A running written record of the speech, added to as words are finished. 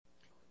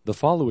The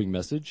following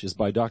message is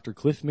by Dr.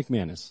 Cliff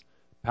McManus,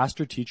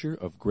 pastor-teacher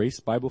of Grace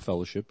Bible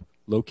Fellowship,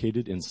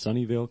 located in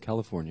Sunnyvale,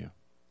 California.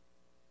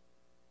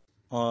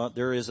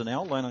 There is an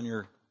outline on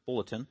your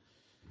bulletin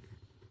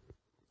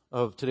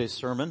of today's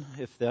sermon,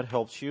 if that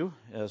helps you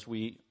as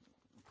we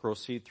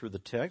proceed through the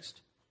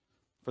text.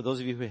 For those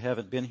of you who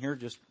haven't been here,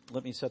 just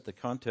let me set the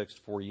context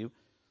for you.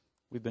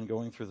 We've been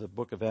going through the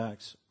book of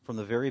Acts from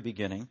the very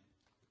beginning,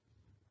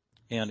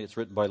 and it's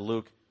written by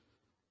Luke,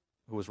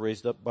 who was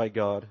raised up by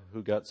God,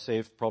 who got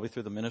saved probably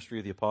through the ministry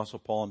of the Apostle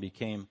Paul and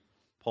became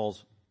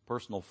Paul's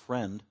personal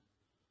friend,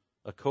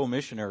 a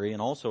co-missionary,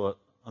 and also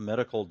a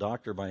medical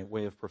doctor by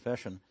way of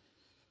profession,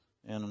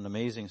 and an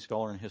amazing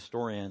scholar and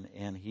historian.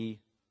 And he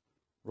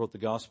wrote the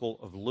Gospel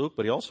of Luke,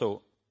 but he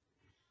also,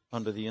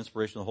 under the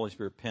inspiration of the Holy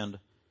Spirit, penned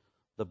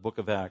the book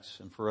of Acts.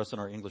 And for us in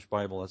our English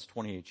Bible, that's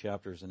 28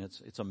 chapters, and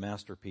it's a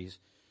masterpiece.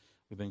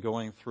 We've been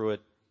going through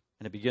it,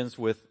 and it begins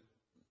with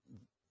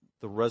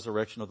the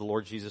resurrection of the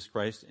Lord Jesus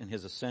Christ and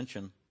his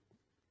ascension,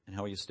 and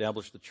how he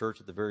established the church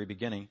at the very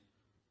beginning,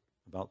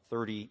 about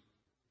 30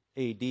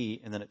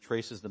 A.D., and then it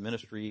traces the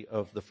ministry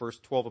of the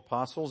first 12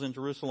 apostles in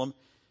Jerusalem,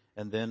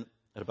 and then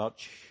at about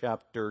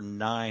chapter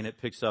 9, it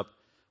picks up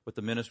with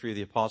the ministry of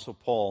the Apostle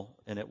Paul,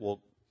 and it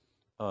will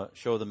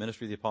show the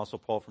ministry of the Apostle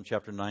Paul from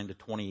chapter 9 to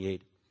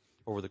 28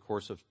 over the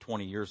course of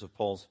 20 years of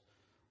Paul's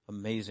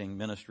amazing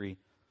ministry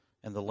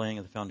and the laying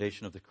of the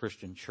foundation of the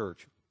Christian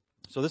church.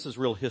 So this is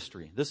real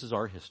history. This is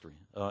our history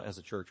as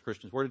a church,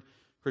 Christians. Where did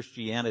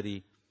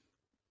Christianity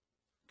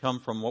come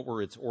from? What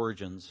were its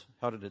origins?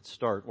 How did it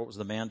start? What was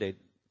the mandate?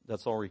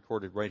 That's all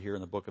recorded right here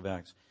in the book of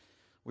Acts.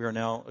 We are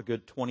now a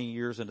good 20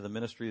 years into the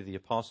ministry of the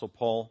Apostle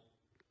Paul.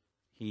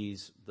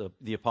 He's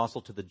the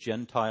apostle to the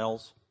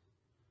Gentiles.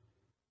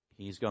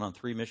 He's gone on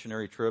 3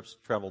 missionary trips,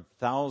 traveled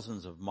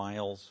thousands of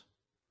miles,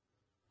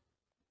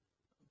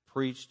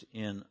 preached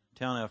in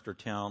town after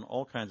town,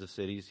 all kinds of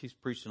cities. He's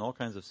preached in all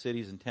kinds of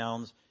cities and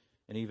towns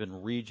and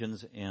even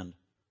regions and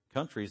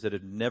countries that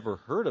had never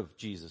heard of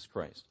Jesus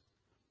Christ.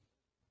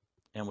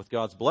 And with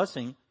God's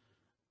blessing,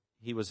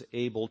 he was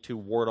able to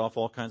ward off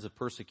all kinds of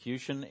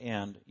persecution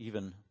and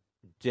even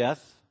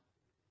death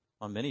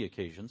on many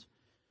occasions,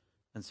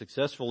 and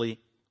successfully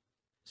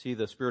see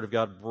the Spirit of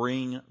God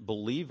bring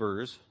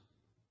believers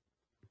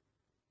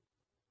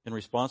in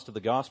response to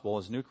the gospel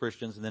as new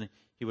Christians, and then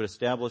he would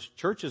establish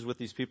churches with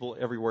these people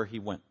everywhere he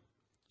went.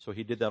 So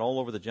he did that all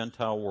over the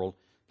Gentile world,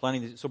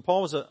 planting these. So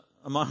Paul was,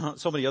 among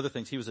so many other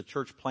things, he was a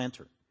church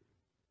planter.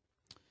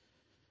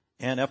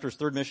 And after his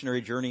 3rd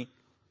missionary journey,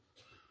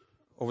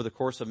 over the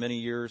course of many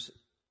years,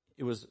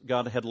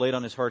 God had laid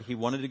on his heart, he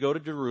wanted to go to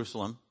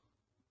Jerusalem,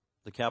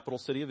 the capital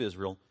city of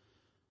Israel,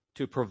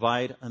 to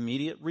provide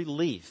immediate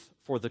relief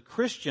for the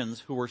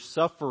Christians who were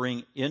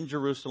suffering in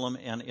Jerusalem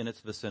and in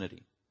its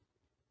vicinity.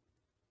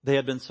 They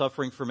had been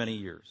suffering for many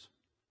years.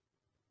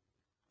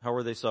 How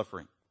were they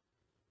suffering?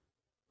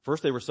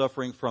 First, they were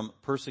suffering from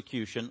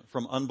persecution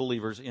from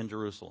unbelievers in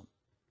Jerusalem.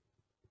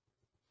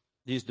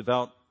 These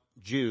devout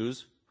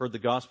Jews heard the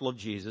gospel of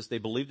Jesus. They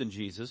believed in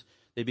Jesus.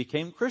 They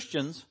became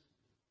Christians.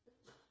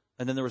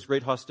 And then there was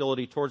great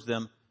hostility towards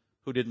them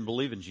who didn't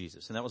believe in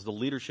Jesus. And that was the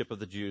leadership of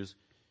the Jews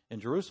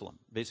in Jerusalem.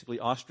 Basically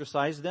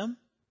ostracized them.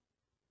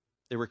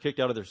 They were kicked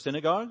out of their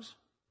synagogues,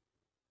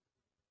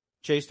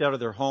 chased out of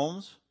their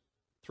homes,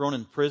 thrown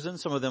in prison.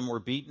 Some of them were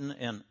beaten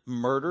and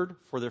murdered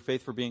for their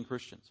faith for being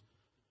Christians.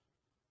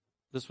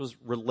 This was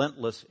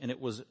relentless, and it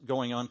was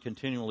going on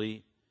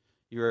continually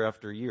year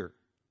after year.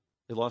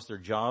 They lost their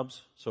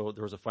jobs, so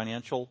there was a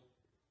financial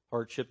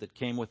hardship that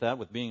came with that,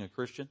 with being a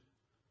Christian.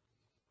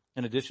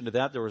 In addition to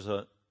that, there was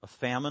a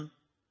famine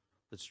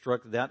that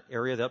struck that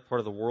area, that part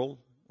of the world.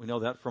 We know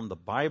that from the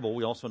Bible.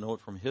 We also know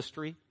it from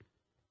history.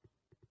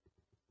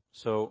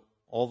 So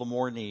all the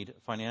more need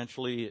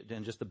financially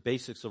and just the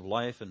basics of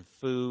life and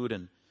food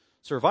and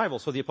survival.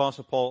 So the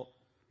Apostle Paul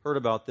heard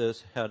about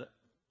this, had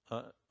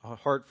a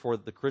heart for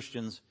the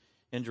Christians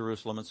in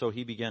Jerusalem, and so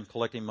he began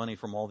collecting money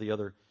from all the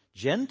other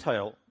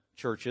Gentile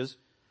churches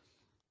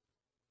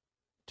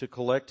to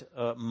collect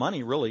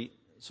money, really,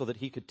 so that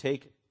he could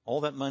take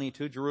all that money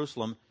to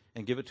Jerusalem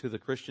and give it to the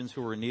Christians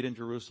who were in need in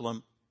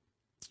Jerusalem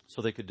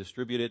so they could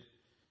distribute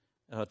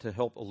it to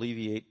help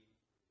alleviate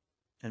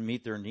and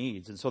meet their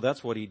needs. And so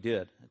that's what he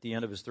did at the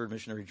end of his 3rd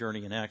missionary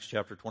journey in Acts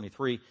chapter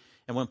 23.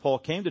 And when Paul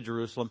came to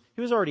Jerusalem,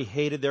 he was already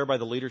hated there by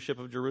the leadership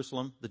of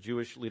Jerusalem, the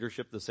Jewish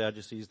leadership, the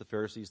Sadducees, the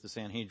Pharisees, the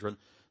Sanhedrin,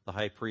 the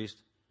high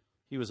priest.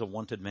 He was a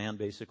wanted man,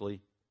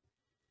 basically.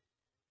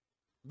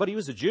 But he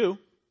was a Jew,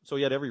 so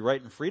he had every right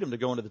and freedom to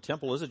go into the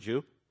temple as a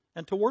Jew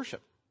and to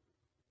worship,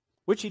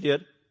 which he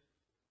did.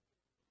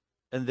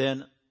 And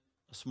then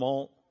a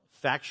small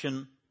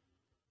faction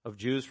of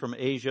Jews from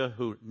Asia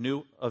who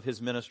knew of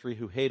his ministry,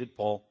 who hated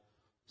Paul,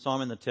 saw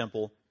him in the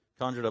temple,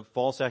 conjured up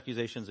false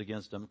accusations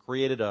against him,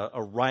 created a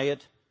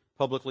riot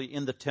publicly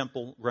in the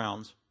temple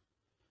grounds,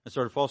 and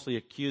started falsely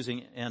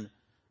accusing and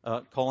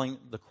calling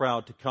the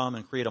crowd to come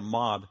and create a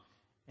mob,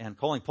 and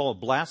calling Paul a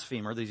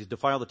blasphemer, that he's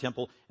defiled the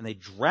temple, and they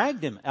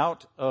dragged him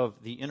out of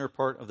the inner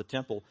part of the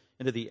temple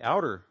into the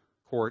outer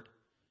court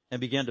and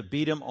began to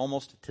beat him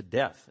almost to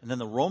death. And then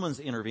the Romans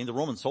intervened. The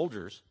Roman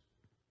soldiers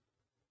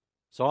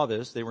saw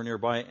this. They were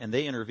nearby, and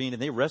they intervened,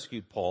 and they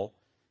rescued Paul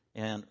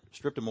and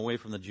stripped him away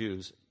from the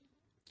Jews.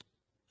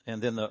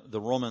 And then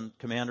the Roman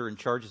commander in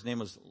charge, his name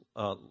was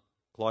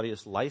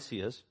Claudius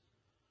Lysias.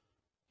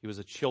 He was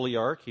a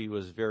chiliarch. He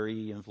was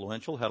very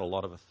influential, had a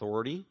lot of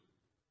authority.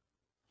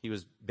 He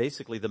was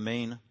basically the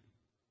main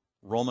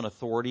Roman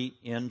authority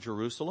in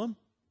Jerusalem.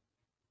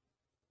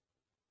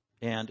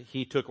 And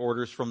he took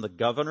orders from the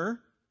governor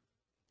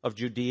of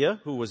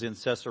Judea, who was in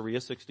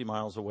Caesarea, 60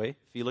 miles away.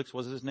 Felix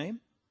was his name,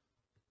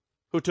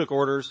 who took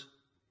orders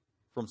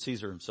from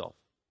Caesar himself.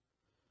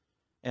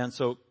 And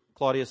so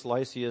Claudius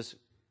Lysias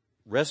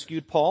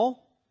rescued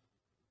Paul,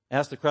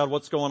 asked the crowd,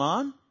 what's going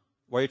on?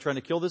 Why are you trying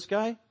to kill this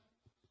guy?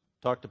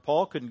 Talked to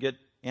Paul, couldn't get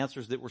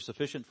answers that were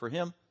sufficient for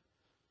him.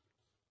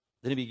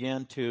 Then he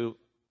began to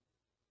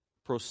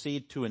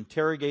proceed to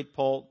interrogate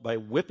Paul by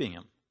whipping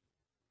him.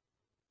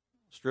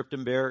 Stripped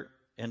him bare,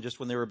 and just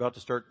when they were about to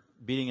start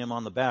beating him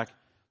on the back,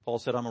 Paul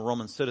said, I'm a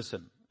Roman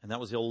citizen. And that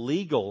was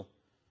illegal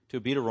to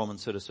beat a Roman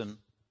citizen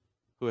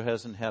who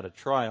hasn't had a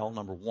trial,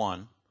 number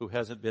one, who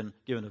hasn't been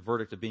given a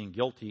verdict of being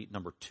guilty,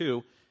 number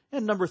two,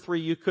 and number three,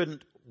 you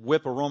couldn't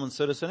whip a Roman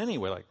citizen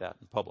anyway like that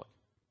in public.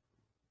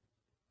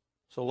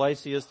 So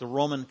Lysias, the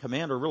Roman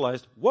commander,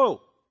 realized,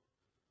 whoa,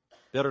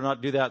 better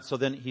not do that. So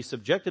then he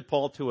subjected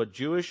Paul to a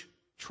Jewish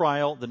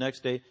trial the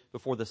next day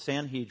before the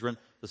Sanhedrin,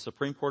 the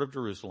Supreme Court of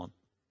Jerusalem,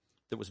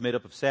 that was made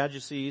up of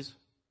Sadducees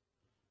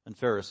and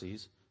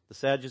Pharisees. The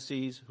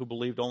Sadducees, who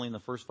believed only in the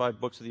first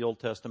 5 books of the Old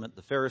Testament.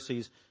 The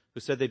Pharisees, who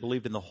said they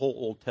believed in the whole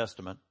Old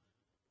Testament,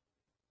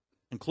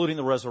 including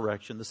the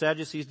resurrection. The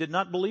Sadducees did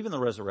not believe in the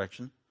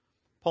resurrection.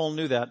 Paul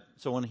knew that.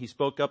 So when he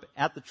spoke up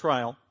at the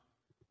trial,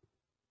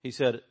 he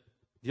said,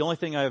 the only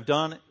thing I have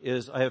done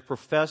is I have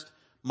professed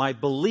my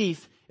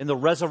belief in the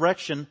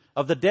resurrection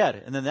of the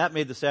dead. And then that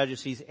made the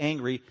Sadducees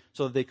angry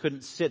so that they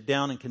couldn't sit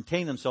down and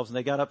contain themselves. And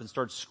they got up and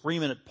started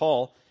screaming at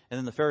Paul. And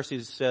then the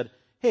Pharisees said,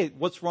 hey,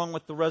 what's wrong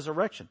with the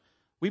resurrection?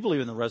 We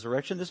believe in the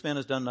resurrection. This man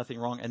has done nothing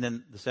wrong. And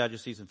then the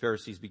Sadducees and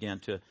Pharisees began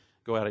to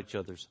go at each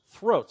other's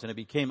throats. And it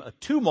became a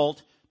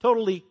tumult,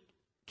 totally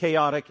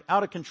chaotic,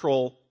 out of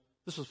control.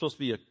 This was supposed to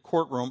be a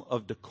courtroom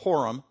of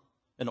decorum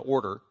and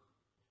order.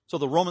 So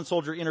the Roman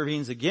soldier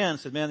intervenes again,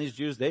 said, man, these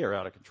Jews, they are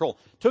out of control.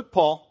 Took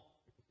Paul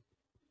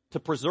to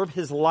preserve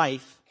his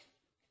life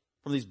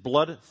from these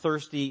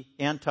bloodthirsty,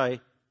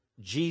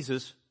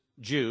 anti-Jesus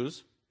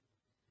Jews.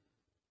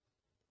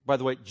 By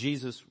the way,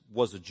 Jesus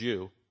was a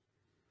Jew,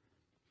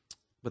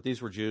 but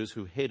these were Jews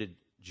who hated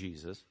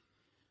Jesus.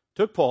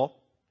 Took Paul,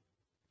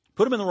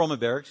 put him in the Roman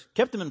barracks,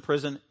 kept him in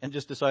prison, and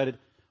just decided,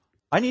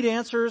 I need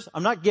answers.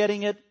 I'm not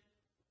getting it.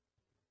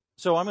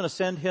 So I'm going to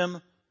send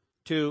him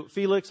to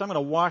Felix. I'm going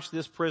to wash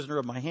this prisoner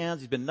of my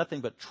hands. He's been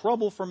nothing but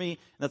trouble for me.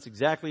 And that's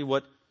exactly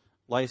what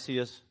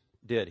Lysias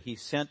did. He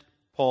sent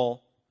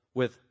Paul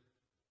with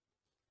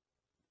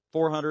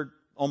 400,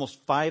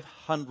 almost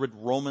 500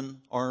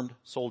 Roman armed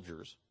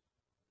soldiers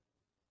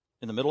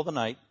in the middle of the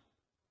night,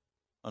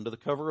 under the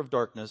cover of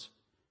darkness,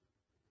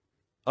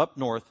 up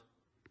north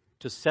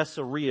to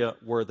Caesarea,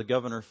 where the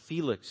governor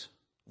Felix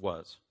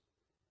was.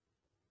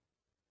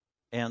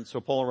 And so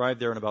Paul arrived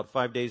there, and about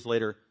 5 days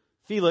later,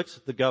 Felix,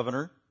 the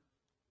governor,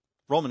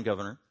 Roman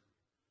governor,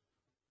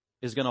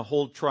 is going to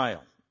hold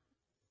trial.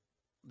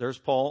 There's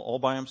Paul all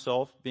by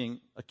himself being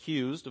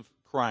accused of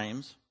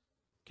crimes,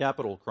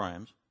 capital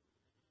crimes.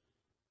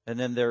 And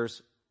then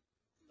there's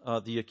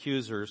the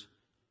accusers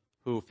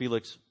who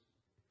Felix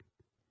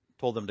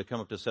told them to come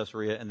up to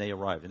Caesarea, and they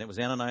arrived. And it was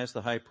Ananias,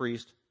 the high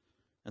priest,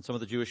 and some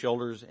of the Jewish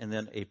elders, and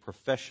then a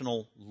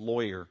professional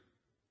lawyer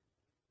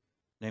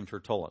named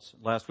Tertullus.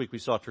 Last week we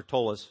saw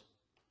Tertullus,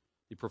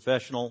 the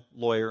professional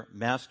lawyer,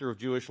 master of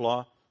Jewish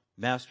law,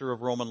 master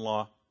of Roman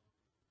law,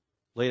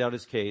 laid out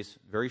his case,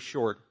 very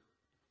short,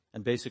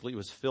 and basically it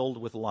was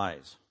filled with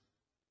lies.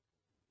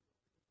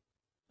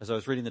 As I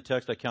was reading the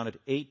text, I counted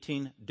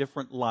 18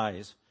 different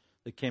lies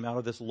that came out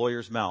of this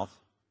lawyer's mouth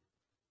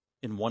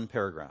in one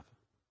paragraph.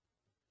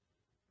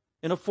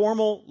 In a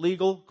formal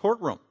legal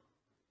courtroom,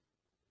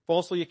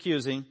 falsely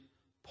accusing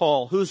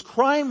Paul, whose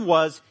crime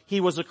was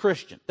he was a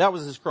Christian. That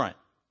was his crime.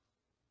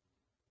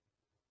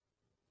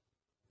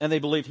 And they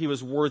believed he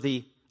was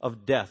worthy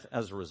of death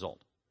as a result.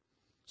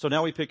 So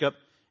now we pick up,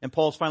 and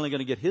Paul's finally going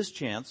to get his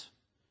chance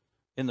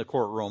in the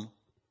courtroom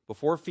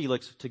before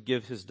Felix to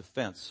give his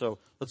defense. So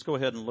let's go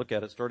ahead and look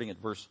at it, starting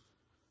at verse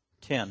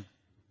 10.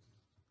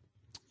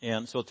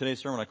 And so today's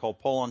sermon I call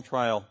Paul on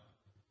Trial,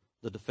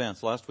 the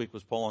defense. Last week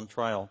was Paul on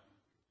Trial,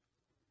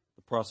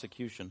 the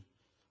prosecution.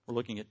 We're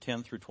looking at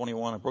 10 through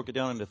 21. I broke it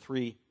down into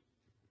 3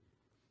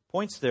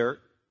 points there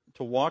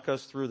to walk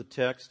us through the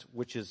text,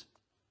 which is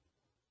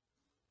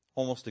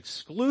almost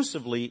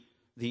exclusively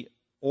the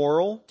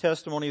oral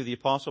testimony of the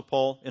Apostle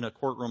Paul in a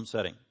courtroom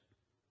setting.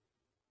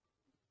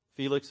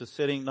 Felix is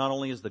sitting not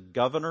only as the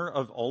governor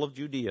of all of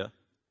Judea,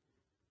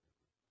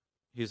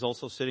 he's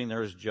also sitting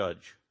there as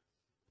judge.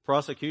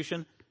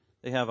 Prosecution,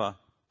 they have a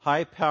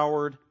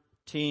high-powered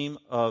team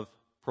of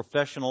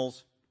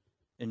professionals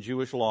in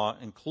Jewish law,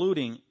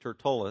 including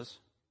Tertullus,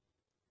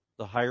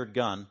 the hired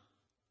gun,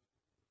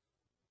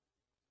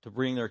 to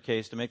bring their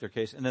case, to make their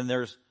case. And then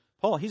there's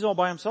Paul. He's all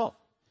by himself.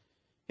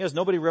 He has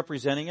nobody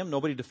representing him,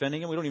 nobody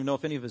defending him. We don't even know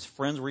if any of his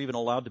friends were even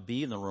allowed to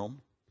be in the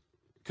room.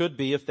 Could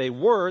be. If they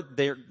were,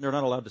 they're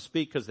not allowed to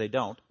speak because they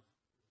don't.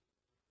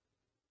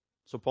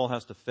 So Paul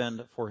has to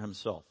fend for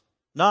himself.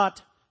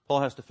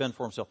 Paul has to fend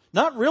for himself.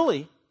 Not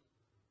really.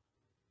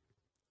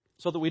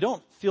 So that we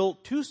don't feel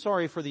too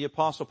sorry for the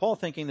Apostle Paul,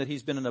 thinking that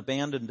he's been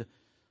abandoned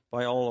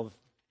by all of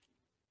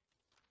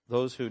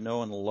those who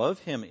know and love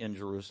him in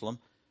Jerusalem.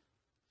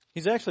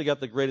 He's actually got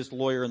the greatest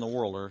lawyer in the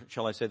world, or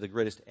shall I say the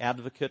greatest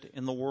advocate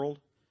in the world.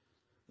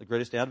 The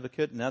greatest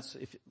advocate, and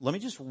let me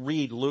just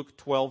read Luke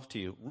 12 to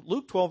you.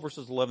 Luke 12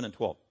 verses 11 and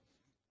 12.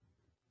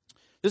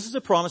 This is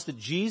a promise that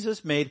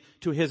Jesus made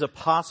to his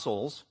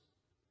apostles,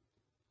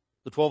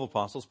 the 12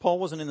 apostles. Paul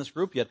wasn't in this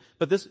group yet,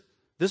 but this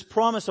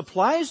promise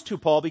applies to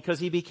Paul because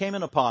he became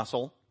an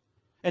apostle,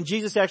 and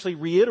Jesus actually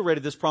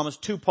reiterated this promise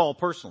to Paul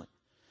personally.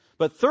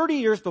 But 30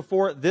 years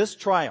before this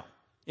trial,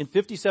 in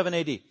 57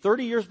 AD,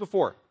 30 years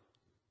before,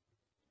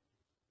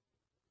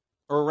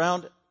 or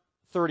around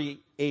 30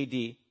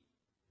 AD,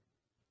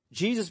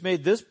 Jesus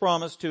made this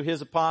promise to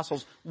his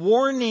apostles,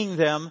 warning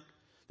them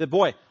that,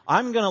 boy,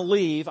 I'm going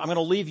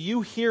to leave you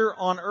here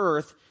on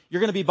earth. You're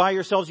going to be by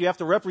yourselves. You have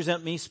to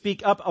represent me,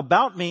 speak up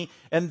about me,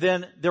 and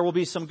then there will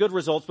be some good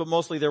results, but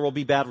mostly there will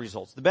be bad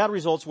results. The bad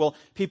results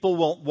people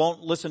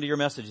won't listen to your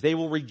message. They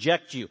will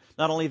reject you.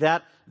 Not only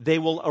that, they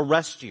will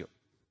arrest you.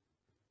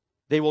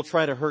 They will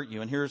try to hurt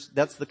you. And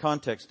that's the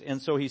context.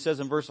 And so he says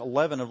in verse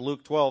 11 of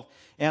Luke 12,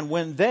 and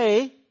when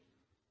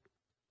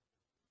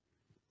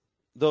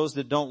those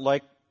that don't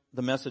like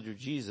the message of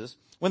Jesus,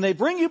 when they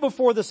bring you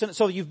before the synagogue,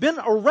 so you've been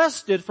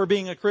arrested for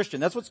being a Christian.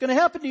 That's what's going to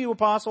happen to you,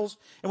 apostles.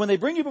 And when they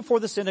bring you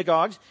before the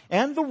synagogues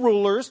and the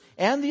rulers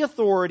and the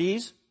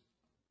authorities,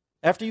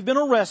 after you've been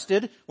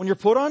arrested, when you're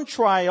put on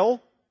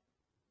trial,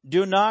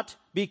 do not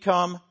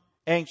become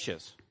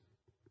anxious.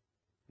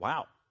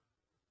 Wow.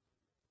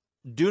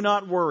 Do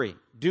not worry.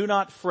 Do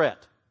not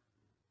fret.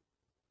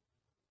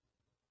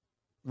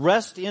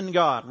 Rest in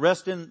God.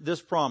 Rest in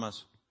this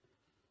promise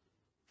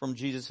from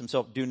Jesus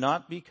himself. Do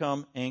not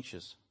become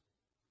anxious.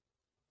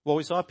 Well,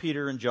 we saw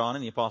Peter and John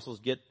and the apostles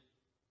get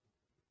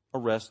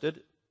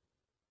arrested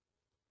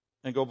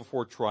and go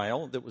before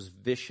trial that was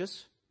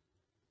vicious,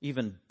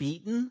 even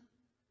beaten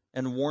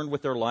and warned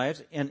with their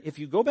lives. And if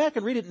you go back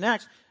and read it in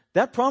Acts,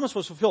 that promise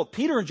was fulfilled.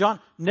 Peter and John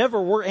never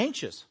were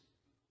anxious.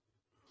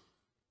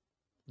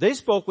 They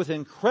spoke with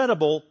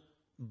incredible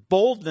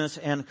boldness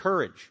and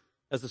courage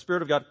as the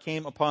Spirit of God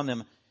came upon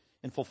them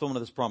in fulfillment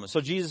of this promise. So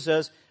Jesus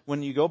says,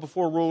 when you go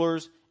before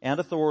rulers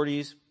and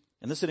authorities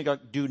in the synagogue,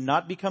 do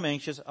not become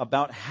anxious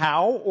about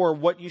how or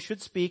what you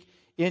should speak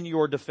in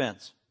your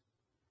defense.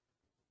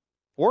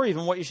 Or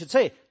even what you should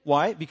say.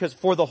 Why? Because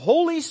for the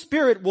Holy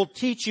Spirit will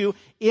teach you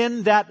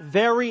in that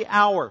very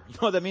hour. You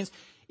know what that means?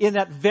 In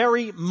that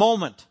very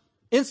moment.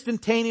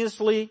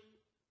 Instantaneously.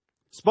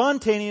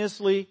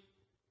 Spontaneously.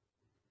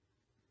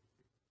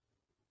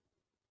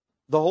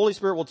 The Holy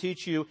Spirit will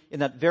teach you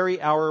in that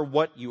very hour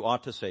what you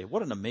ought to say.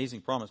 What an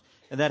amazing promise.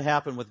 And that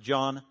happened with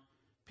John,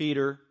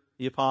 Peter,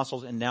 the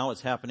apostles, and now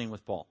it's happening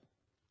with Paul.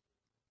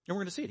 And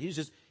we're going to see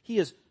it. He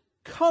is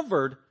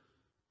covered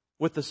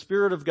with the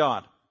Spirit of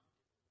God,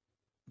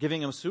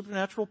 giving him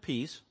supernatural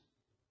peace.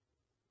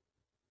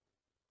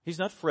 He's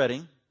not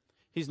fretting.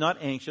 He's not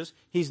anxious.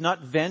 He's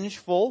not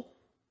vengeful.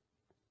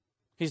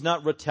 He's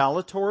not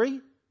retaliatory.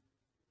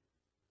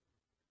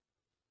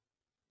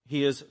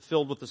 He is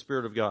filled with the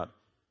Spirit of God.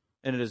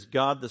 And it is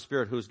God, the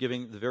Spirit, who is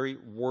giving the very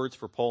words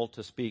for Paul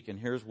to speak. And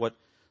here's what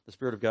the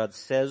Spirit of God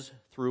says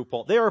through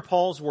Paul. They are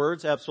Paul's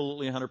words,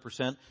 absolutely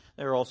 100%.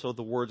 They are also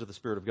the words of the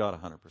Spirit of God,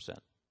 100%.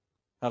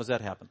 How does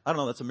that happen? I don't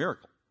know. That's a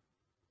miracle.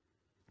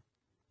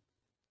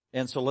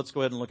 And so let's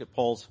go ahead and look at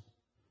Paul's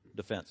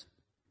defense.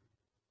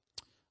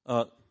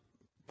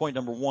 Point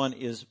number one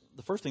is,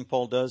 the first thing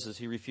Paul does is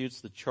he refutes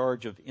the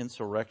charge of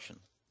insurrection,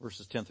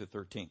 verses 10 through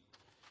 13.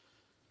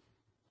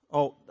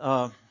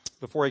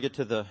 Before I get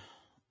to the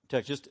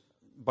text, just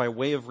by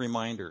way of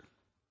reminder,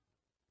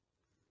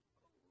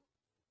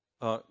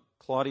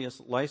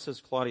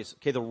 Lysias Claudius,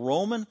 the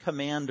Roman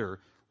commander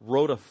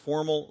wrote a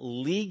formal,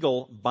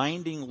 legal,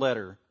 binding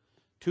letter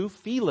to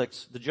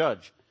Felix, the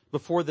judge,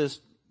 before this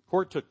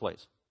court took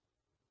place.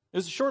 It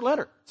was a short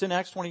letter. It's in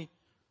Acts 20,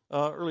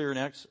 earlier in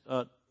Acts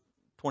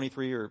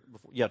 23,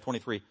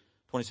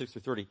 26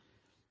 through 30.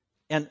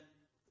 And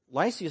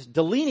Lysias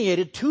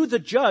delineated to the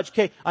judge,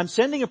 okay, I'm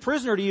sending a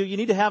prisoner to you. You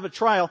need to have a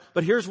trial,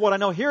 but here's what I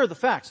know. Here are the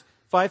facts.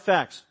 5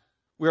 facts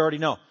we already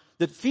know.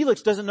 That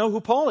Felix doesn't know who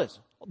Paul is.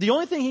 The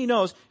only thing he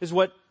knows is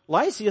what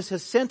Lysias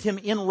has sent him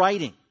in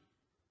writing.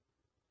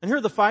 And here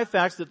are the 5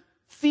 facts that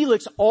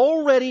Felix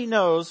already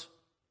knows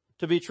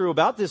to be true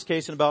about this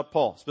case and about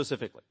Paul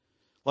specifically.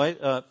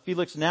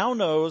 Felix now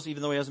knows,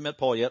 even though he hasn't met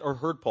Paul yet or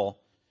heard Paul,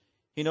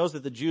 he knows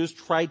that the Jews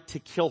tried to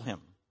kill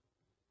him.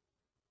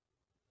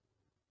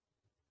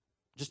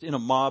 Just in a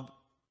mob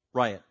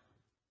riot.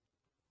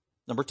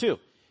 Number 2,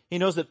 He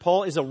knows that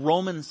Paul is a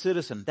Roman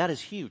citizen. That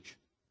is huge.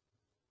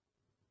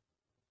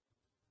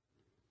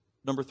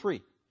 Number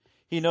 3,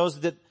 he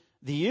knows that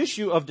the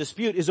issue of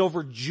dispute is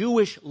over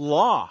Jewish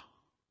law,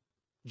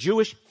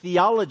 Jewish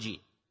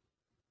theology,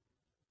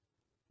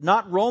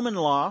 not Roman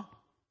law,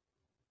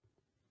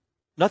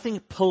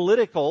 nothing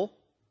political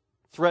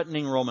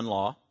threatening Roman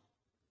law.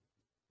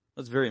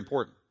 That's very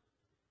important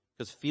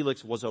because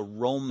Felix was a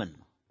Roman.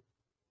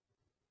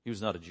 He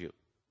was not a Jew.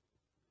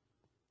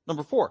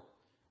 Number 4,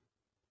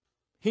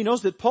 he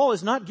knows that Paul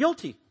is not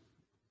guilty.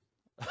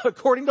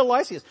 According to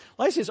Lysias.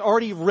 Lysias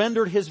already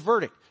rendered his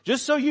verdict.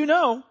 Just so you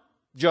know,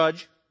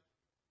 judge,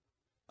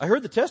 I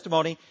heard the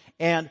testimony,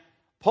 and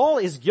Paul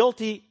is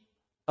guilty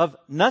of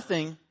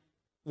nothing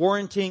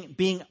warranting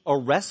being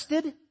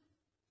arrested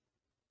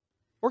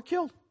or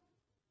killed.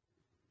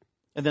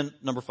 And then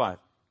number 5.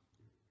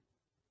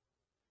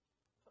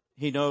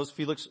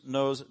 Felix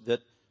knows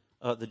that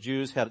the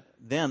Jews had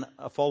then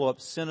a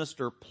follow-up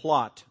sinister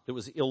plot that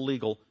was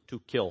illegal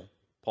to kill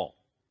Paul.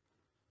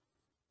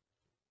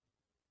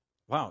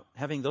 Wow,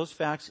 having those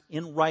facts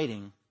in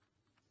writing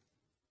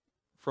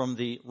from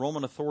the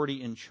Roman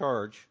authority in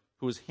charge,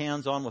 who was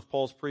hands-on with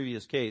Paul's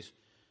previous case,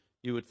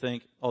 you would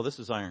think, oh, this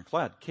is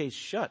ironclad. Case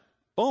shut.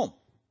 Boom.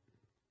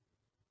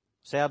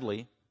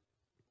 Sadly,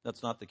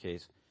 that's not the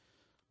case,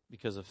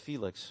 because of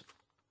Felix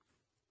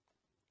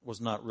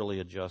was not really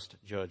a just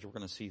judge. We're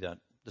going to see that,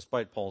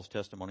 despite Paul's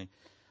testimony.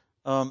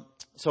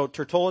 So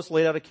Tertullus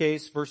laid out a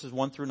case, verses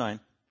 1 through 9.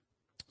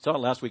 Saw it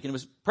last week, and it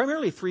was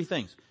primarily 3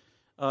 things.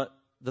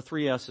 The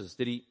 3 S's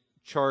that he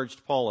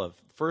charged Paul of.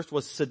 First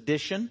was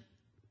sedition.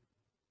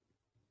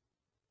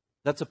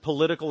 That's a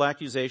political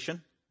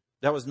accusation.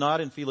 That was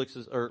not in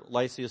Felix's or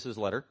Lysias's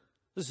letter.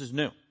 This is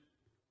new.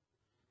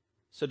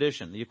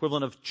 Sedition, the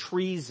equivalent of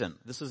treason.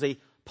 This is a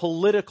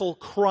political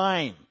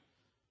crime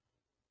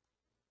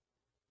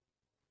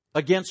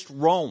against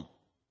Rome.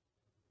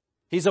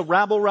 He's a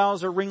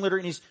rabble-rouser, ringleader,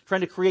 and he's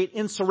trying to create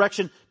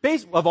insurrection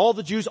of all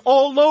the Jews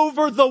all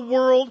over the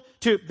world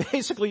to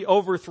basically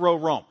overthrow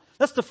Rome.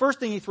 That's the first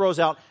thing he throws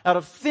out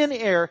of thin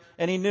air,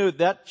 and he knew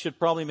that should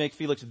probably make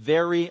Felix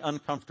very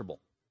uncomfortable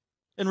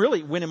and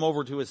really win him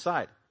over to his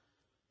side.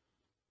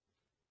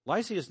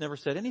 Lysias never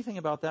said anything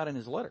about that in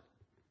his letter.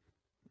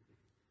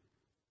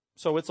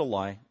 So it's a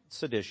lie,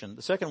 sedition.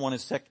 The second one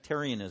is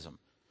sectarianism.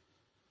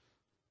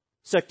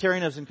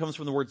 Sectarianism comes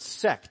from the word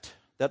sect.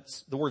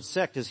 The word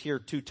sect is here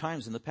 2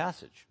 times in the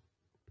passage.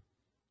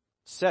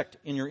 Sect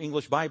in your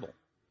English Bible.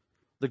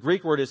 The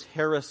Greek word is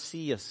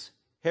heresias.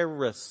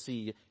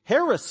 Heresy.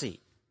 Heresy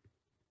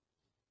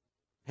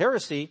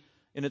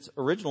in its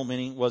original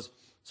meaning was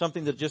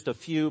something that just a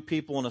few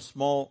people in a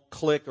small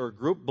clique or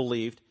group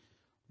believed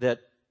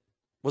that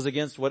was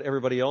against what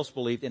everybody else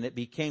believed, and it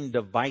became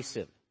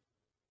divisive.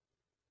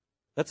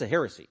 That's a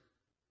heresy.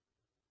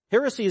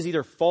 Heresy is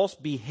either false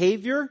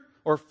behavior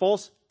or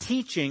false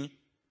teaching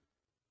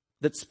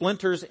that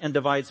splinters and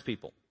divides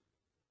people.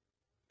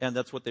 And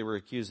that's what they were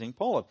accusing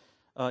Paul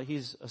of.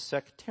 He's a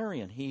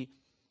sectarian.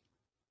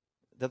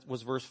 That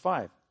was verse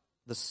 5.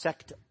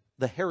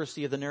 The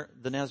heresy of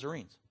the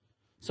Nazarenes.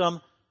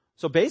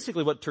 So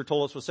basically what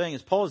Tertullus was saying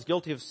is Paul is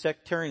guilty of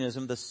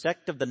sectarianism, the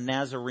sect of the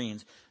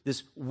Nazarenes.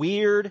 This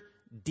weird,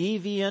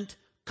 deviant,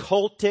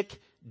 cultic,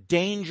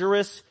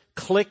 dangerous,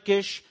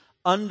 cliquish,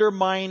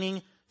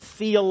 undermining,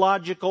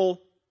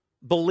 theological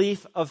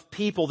belief of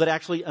people that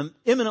actually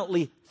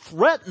imminently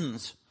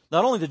threatens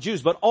not only the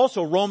Jews, but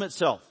also Rome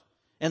itself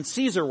and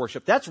Caesar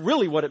worship. That's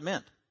really what it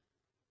meant.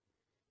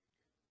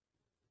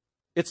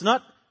 It's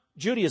not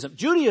Judaism.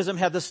 Judaism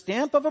had the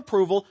stamp of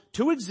approval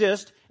to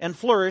exist and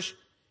flourish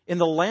in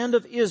the land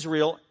of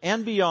Israel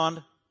and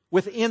beyond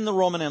within the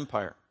Roman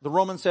Empire. The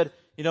Romans said,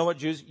 you know what,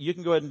 Jews, you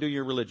can go ahead and do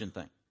your religion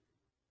thing.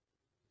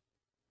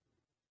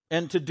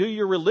 And to do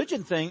your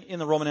religion thing in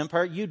the Roman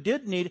Empire, you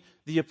did need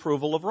the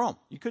approval of Rome.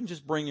 You couldn't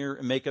just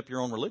make up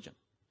your own religion.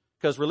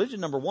 Because religion,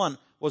 number 1,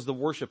 was the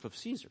worship of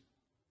Caesar.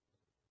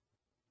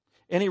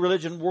 Any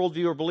religion,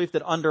 worldview, or belief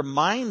that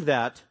undermined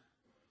that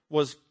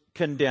was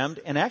condemned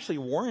and actually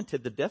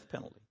warranted the death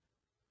penalty.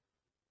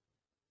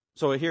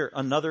 So here,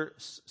 another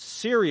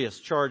serious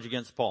charge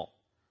against Paul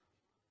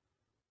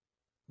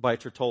by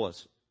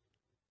Tertullus,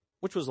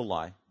 which was a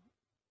lie.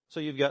 So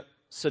you've got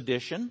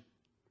sedition,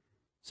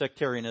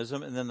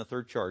 sectarianism, and then the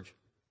third charge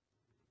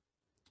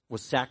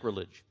was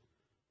sacrilege.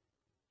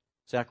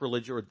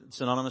 Sacrilege, or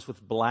synonymous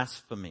with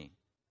blasphemy.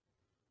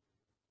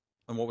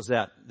 And what was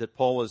that? That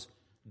Paul was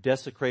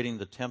desecrating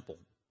the temple.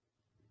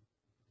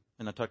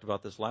 And I talked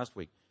about this last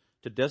week.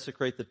 To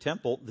desecrate the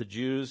temple, the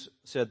Jews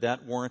said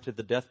that warranted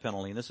the death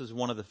penalty. And this is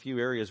one of the few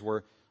areas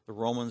where the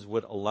Romans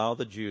would allow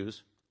the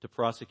Jews to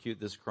prosecute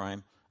this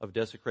crime of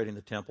desecrating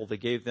the temple. They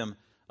gave them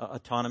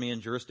autonomy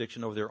and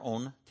jurisdiction over their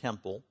own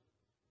temple.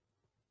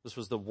 This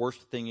was the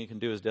worst thing you can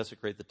do, is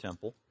desecrate the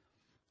temple.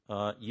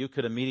 You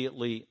could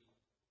immediately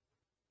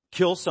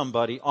kill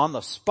somebody on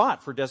the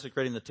spot for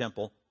desecrating the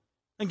temple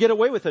and get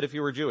away with it if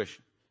you were Jewish.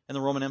 And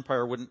the Roman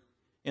Empire wouldn't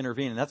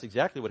intervene. And that's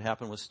exactly what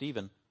happened with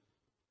Stephen.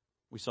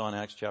 We saw in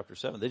Acts chapter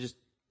 7. They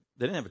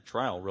didn't have a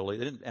trial, really.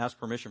 They didn't ask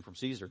permission from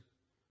Caesar.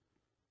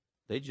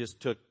 They just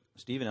took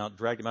Stephen out,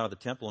 dragged him out of the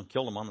temple, and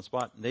killed him on the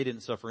spot. And they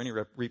didn't suffer any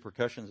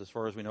repercussions as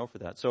far as we know for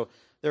that. So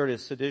there it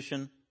is,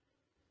 sedition,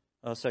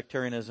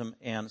 sectarianism,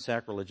 and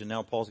sacrilege. And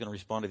now Paul's going to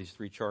respond to these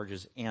three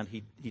charges, and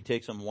he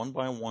takes them one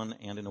by one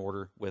and in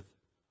order with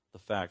the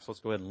facts. Let's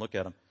go ahead and look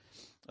at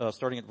them.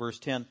 Starting at verse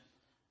 10.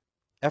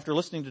 After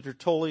listening to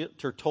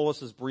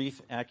Tertullus'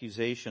 brief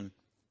accusation,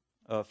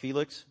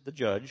 Felix, the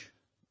judge,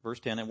 verse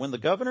 10, and when the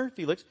governor,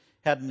 Felix,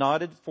 had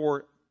nodded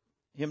for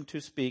him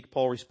to speak,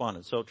 Paul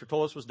responded. So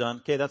Tertullus was done.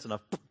 Okay, that's enough.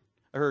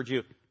 I heard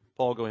you.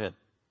 Paul, go ahead.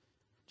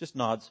 Just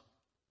nods.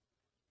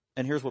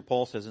 And here's what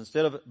Paul says.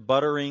 Instead of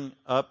buttering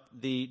up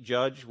the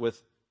judge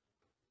with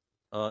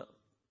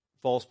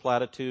false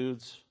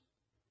platitudes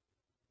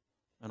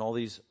and all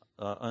these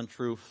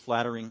untrue,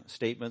 flattering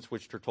statements,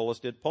 which Tertullus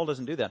did, Paul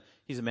doesn't do that.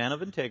 He's a man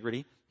of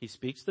integrity. He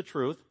speaks the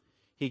truth.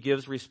 He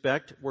gives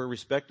respect where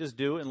respect is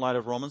due in light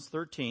of Romans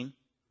 13.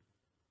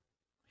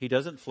 He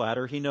doesn't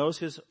flatter. He knows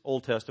his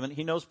Old Testament.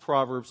 He knows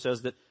Proverbs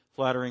says that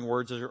flattering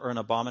words are an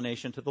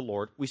abomination to the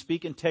Lord. We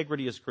speak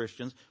integrity as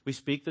Christians. We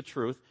speak the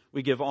truth.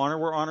 We give honor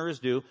where honor is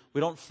due. We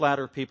don't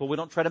flatter people. We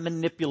don't try to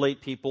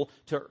manipulate people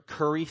to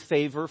curry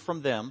favor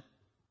from them.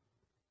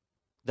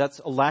 That's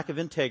a lack of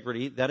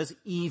integrity. That is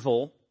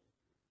evil.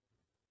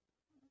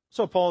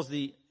 So Paul's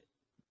the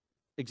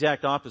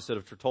exact opposite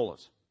of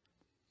Tertullus.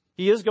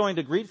 He is going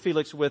to greet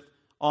Felix with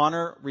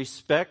honor,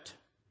 respect,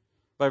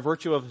 by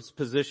virtue of his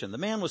position. The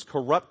man was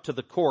corrupt to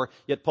the core,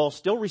 yet Paul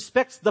still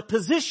respects the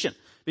position,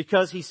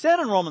 because he said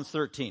in Romans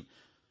 13,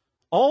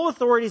 all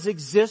authorities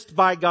exist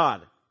by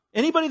God.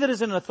 Anybody that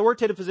is in an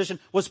authoritative position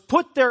was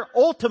put there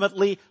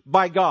ultimately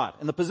by God,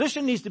 and the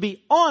position needs to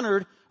be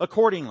honored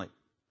accordingly.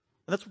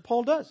 And that's what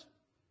Paul does.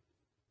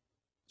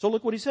 So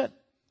look what he said.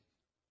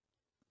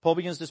 Paul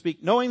begins to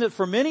speak, knowing that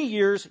for many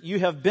years you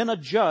have been a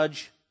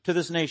judge to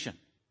this nation.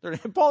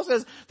 Paul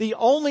says the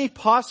only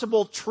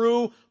possible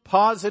true,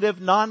 positive,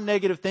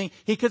 non-negative thing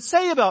he could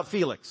say about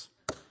Felix.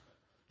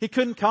 He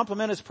couldn't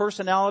compliment his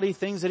personality,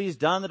 things that he's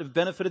done that have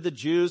benefited the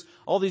Jews,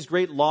 all these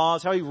great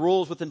laws, how he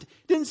rules with them.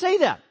 He didn't say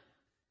that.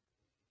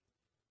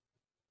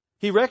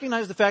 He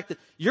recognized the fact that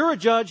you're a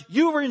judge,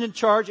 you were in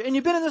charge, and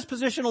you've been in this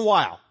position a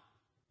while.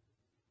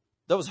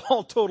 That was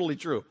all totally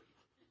true.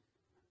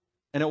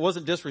 And it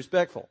wasn't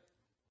disrespectful.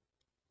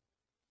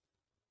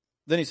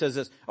 Then he says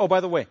this, oh, by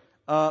the way,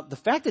 the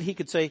fact that he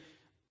could say,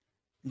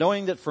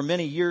 knowing that for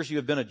many years you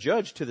have been a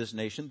judge to this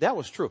nation, that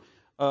was true.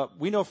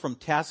 We know from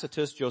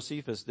Tacitus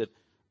Josephus that,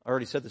 I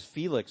already said this,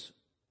 Felix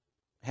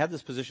had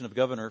this position of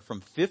governor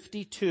from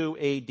 52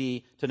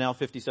 AD to now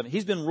 57.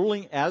 He's been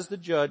ruling as the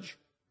judge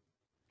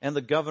and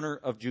the governor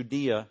of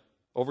Judea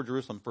over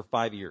Jerusalem for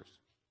 5 years.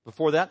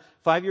 Before that,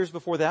 5 years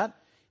before that,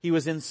 he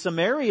was in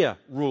Samaria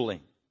ruling.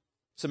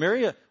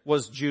 Samaria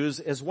was Jews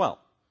as well.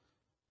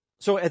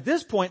 So at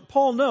this point,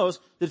 Paul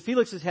knows that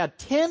Felix has had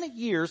 10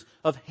 years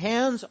of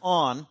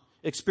hands-on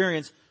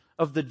experience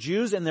of the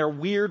Jews and their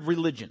weird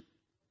religion.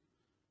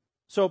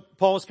 So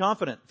Paul is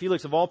confident.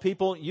 Felix, of all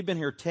people, you've been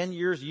here 10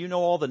 years. You know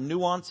all the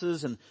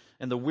nuances and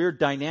the weird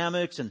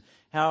dynamics and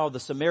how the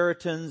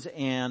Samaritans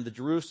and the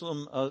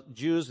Jerusalem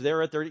Jews,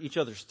 they're at each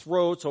other's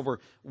throats over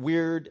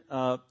weird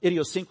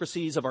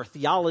idiosyncrasies of our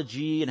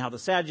theology, and how the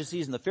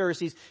Sadducees and the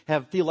Pharisees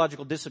have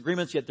theological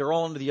disagreements, yet they're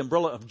all under the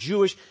umbrella of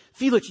Jewish.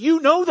 Felix, you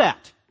know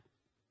that.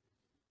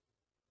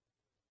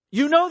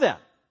 You know that.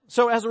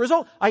 So as a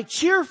result, I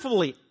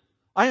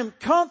am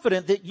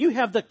confident that you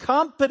have the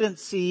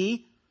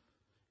competency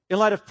in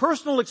light of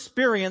personal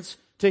experience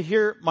to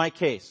hear my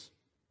case.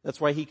 That's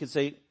why he could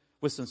say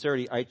with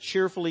sincerity, I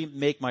cheerfully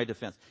make my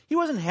defense. He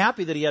wasn't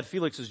happy that he had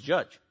Felix as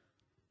judge.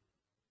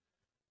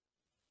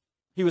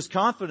 He was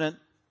confident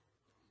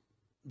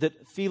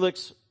that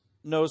Felix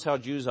knows how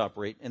Jews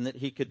operate and that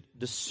he could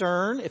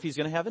discern, if he's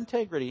going to have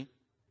integrity,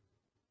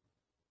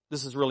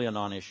 this is really a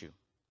non-issue.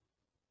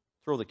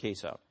 Throw the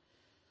case out.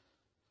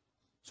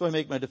 So I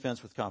make my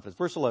defense with confidence.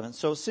 Verse 11.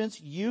 So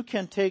since you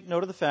can take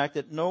note of the fact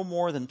that no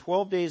more than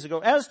 12 days ago,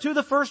 as to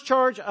the first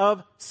charge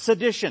of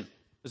sedition,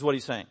 is what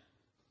he's saying.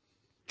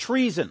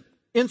 Treason,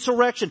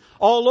 insurrection,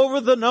 all over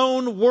the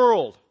known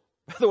world.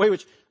 By the way,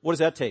 what does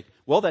that take?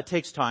 Well, that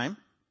takes time.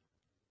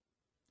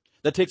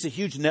 That takes a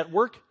huge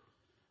network.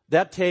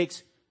 That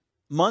takes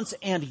months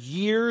and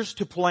years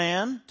to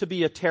plan to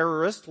be a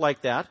terrorist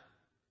like that.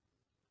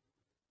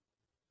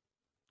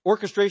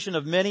 Orchestration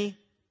of many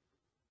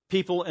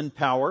people in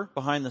power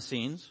behind the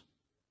scenes.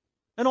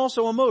 And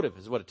also a motive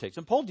is what it takes.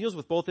 And Paul deals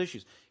with both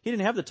issues. He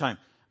didn't have the time.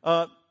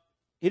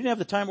 He didn't have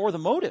the time or the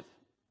motive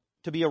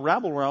to be a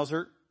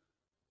rabble-rouser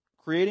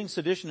creating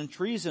sedition and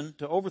treason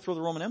to overthrow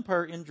the Roman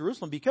Empire in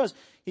Jerusalem, because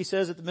he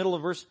says at the middle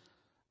of verse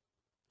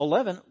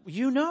 11,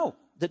 you know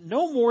that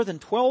no more than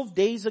 12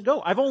 days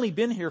ago, I've only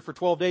been here for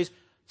 12 days,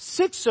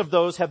 6 of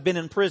those have been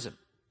in prison.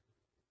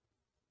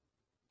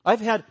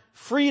 I've had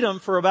freedom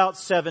for about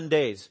 7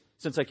 days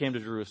since I came to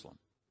Jerusalem.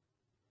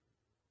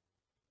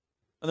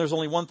 And there's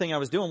only one thing I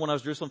was doing when I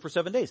was in Jerusalem for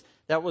 7 days.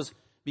 That was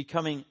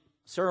becoming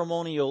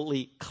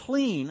ceremonially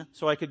clean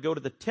so I could go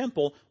to the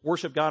temple,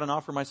 worship God, and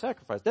offer my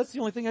sacrifice. That's the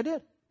only thing I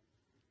did.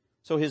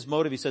 So his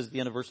motive, he says at the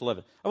end of verse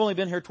 11, I've only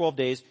been here 12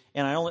 days,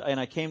 and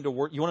I came to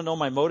work. You want to know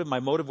my motive? My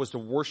motive was to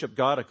worship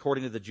God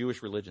according to the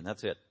Jewish religion.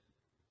 That's it.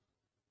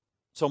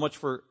 So much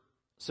for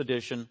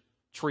sedition,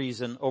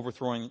 treason,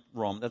 overthrowing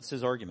Rome. That's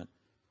his argument.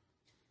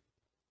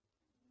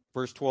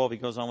 Verse 12, he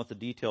goes on with the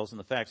details and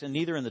the facts. And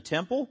neither in the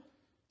temple,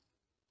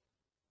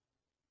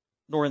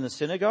 nor in the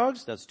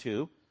synagogues, that's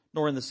 2,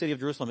 nor in the city of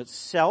Jerusalem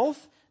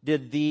itself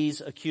did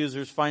these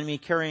accusers find me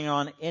carrying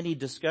on any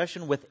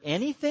discussion with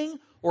anything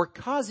or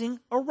causing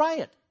a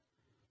riot.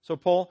 So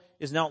Paul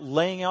is now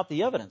laying out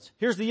the evidence.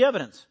 Here's the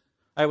evidence.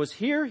 I was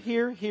here,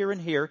 here, here,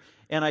 and here,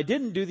 and I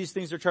didn't do these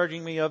things they're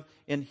charging me of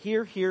in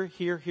here, here,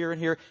 here, here,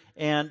 and here,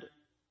 and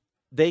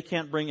they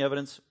can't bring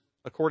evidence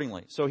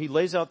accordingly. So he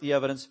lays out the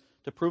evidence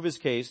to prove his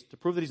case, to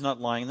prove that he's not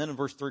lying. And then in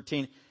verse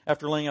 13,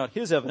 after laying out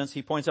his evidence,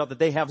 he points out that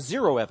they have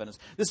zero evidence.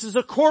 This is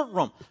a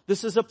courtroom.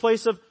 This is a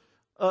place of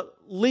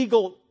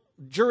legal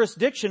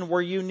jurisdiction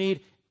where you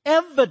need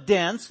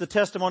evidence, the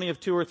testimony of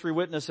 2 or 3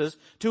 witnesses,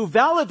 to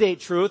validate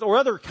truth, or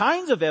other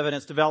kinds of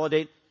evidence to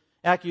validate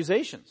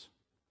accusations,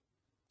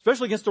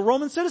 especially against a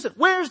Roman citizen.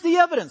 Where's the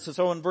evidence? And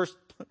so in verse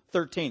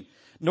 13,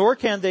 nor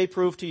can they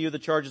prove to you the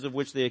charges of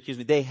which they accuse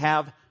me. They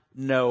have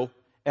no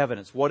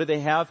evidence. What do they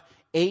have?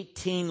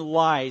 18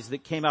 lies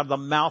that came out of the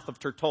mouth of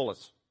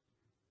Tertullus.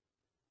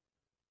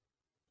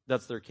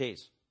 That's their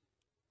case.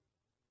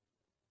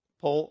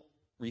 Paul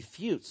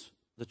refutes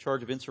the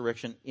charge of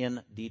insurrection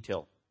in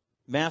detail.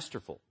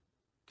 Masterful,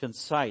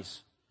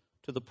 concise,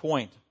 to the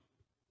point,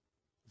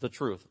 the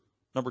truth.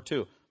 Number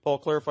 2, Paul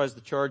clarifies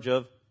the charge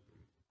of,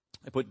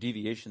 I put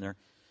deviation there,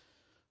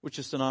 which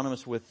is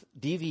synonymous with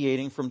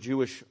deviating from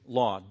Jewish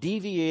law,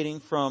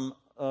 deviating from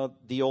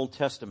the Old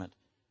Testament,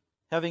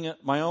 having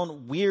my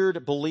own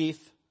weird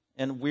belief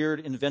and weird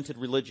invented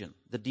religion,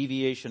 the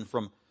deviation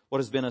from what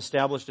has been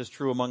established as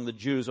true among the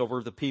Jews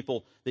over the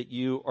people that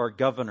you are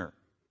governor.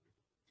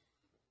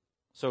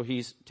 So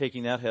he's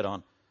taking that head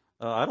on.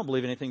 I don't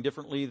believe anything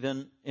differently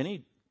than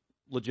any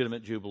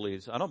legitimate Jew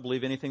believes. I don't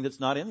believe anything that's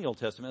not in the Old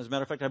Testament. As a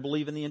matter of fact, I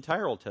believe in the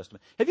entire Old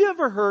Testament. Have you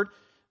ever heard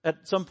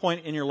at some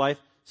point in your life,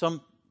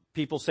 some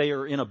people say,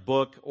 or in a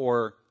book,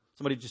 or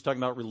somebody just talking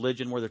about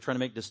religion, where they're trying to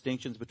make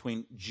distinctions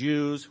between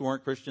Jews who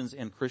aren't Christians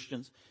and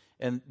Christians,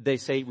 and they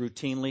say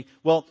routinely,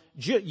 well,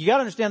 you got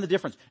to understand the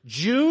difference.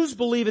 Jews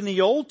believe in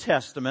the Old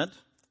Testament,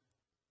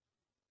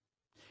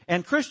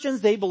 and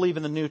Christians, they believe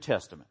in the New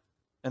Testament.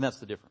 And that's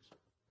the difference.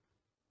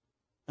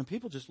 And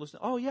people just listen,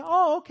 oh yeah,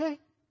 oh okay.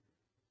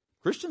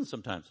 Christians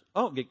sometimes,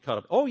 get caught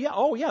up. Oh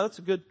yeah, that's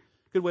a good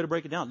way to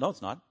break it down. No,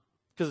 it's not,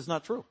 because it's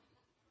not true.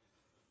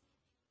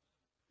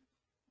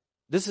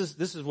 This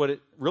is what it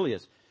really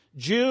is.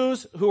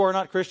 Jews who are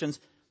not Christians,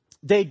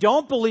 they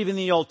don't believe in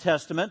the Old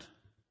Testament,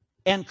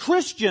 and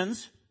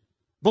Christians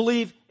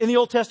believe in the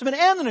Old Testament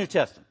and the New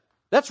Testament.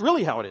 That's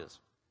really how it is.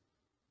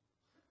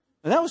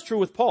 And that was true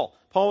with Paul.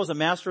 Paul was a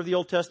master of the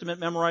Old Testament,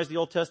 memorized the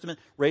Old Testament,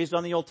 raised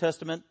on the Old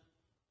Testament,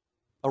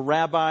 a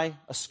rabbi,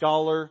 a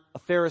scholar, a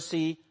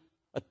Pharisee,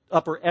 an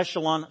upper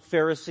echelon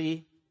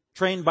Pharisee,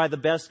 trained by the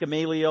best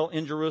Gamaliel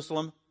in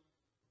Jerusalem.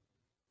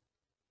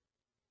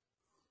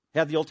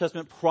 Had the Old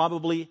Testament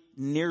probably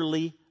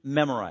nearly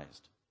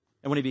memorized.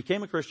 And when he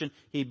became a Christian,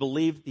 he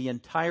believed the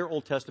entire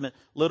Old Testament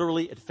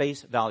literally at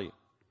face value.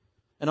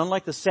 And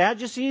unlike the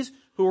Sadducees,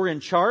 who were in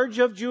charge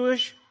of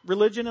Jewish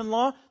religion and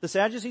law, the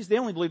Sadducees, they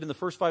only believed in the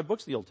first 5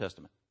 books of the Old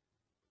Testament.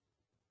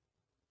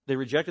 They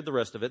rejected the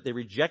rest of it. They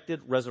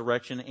rejected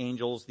resurrection,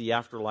 angels, the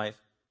afterlife.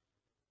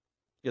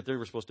 Yet they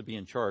were supposed to be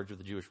in charge of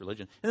the Jewish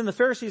religion. And then the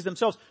Pharisees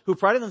themselves, who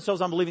prided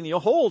themselves on believing the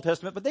whole Old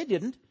Testament, but they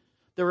didn't.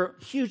 There were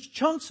huge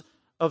chunks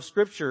of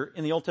Scripture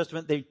in the Old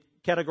Testament they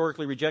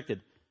categorically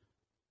rejected.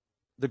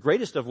 The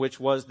greatest of which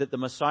was that the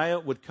Messiah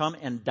would come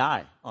and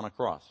die on a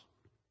cross,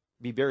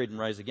 be buried and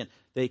rise again.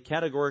 They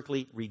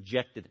categorically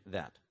rejected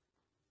that.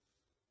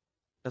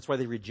 That's why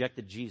they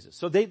rejected Jesus.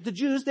 So the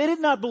Jews, they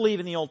did not believe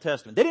in the Old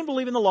Testament. They didn't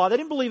believe in the law. They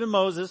didn't believe in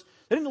Moses.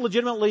 They didn't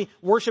legitimately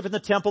worship in the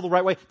temple the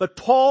right way. But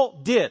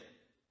Paul did.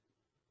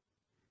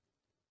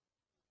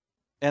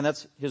 And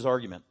that's his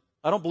argument.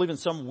 I don't believe in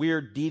some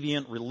weird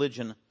deviant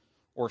religion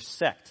or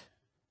sect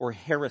or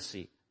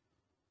heresy.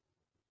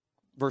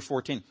 Verse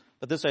 14.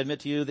 But this I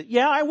admit to you that,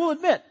 I will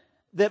admit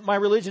that my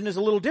religion is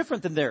a little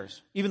different than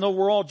theirs, even though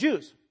we're all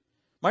Jews.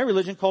 My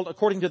religion, called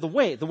according to the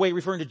way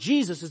referring to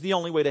Jesus, is the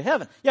only way to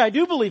heaven. Yeah, I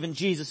do believe in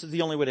Jesus is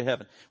the only way to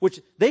heaven, which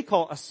they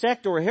call a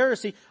sect or a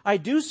heresy. I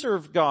do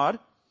serve God,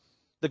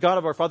 the God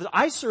of our fathers.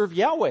 I serve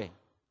Yahweh.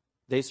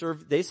 They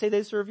say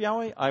they serve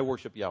Yahweh. I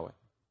worship Yahweh,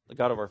 the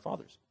God of our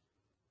fathers.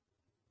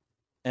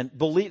 And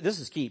this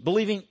is key,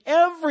 believing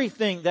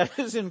everything that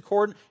is in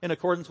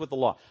accordance with the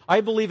law.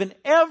 I believe in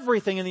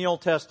everything in the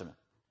Old Testament.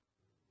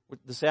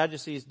 The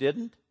Sadducees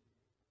didn't,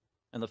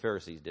 and the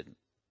Pharisees didn't.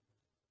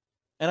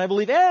 And I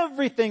believe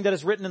everything that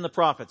is written in the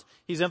prophets.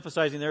 He's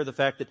emphasizing there the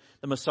fact that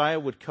the Messiah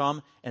would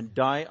come and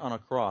die on a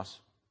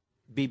cross,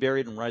 be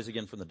buried, and rise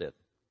again from the dead.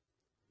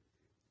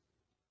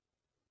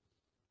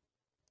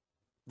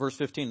 Verse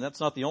 15, that's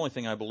not the only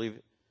thing I believe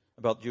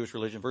about Jewish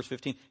religion. Verse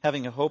 15,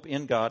 having a hope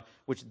in God,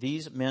 which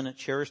these men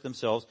cherish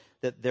themselves,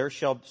 that there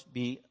shall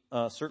be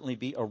certainly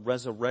be a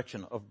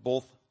resurrection of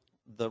both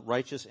the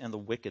righteous and the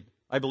wicked.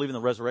 I believe in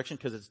the resurrection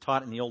because it's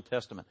taught in the Old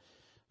Testament.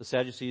 The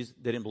Sadducees,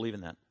 they didn't believe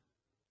in that.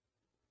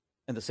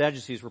 And the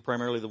Sadducees were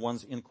primarily the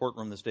ones in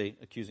courtroom this day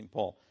accusing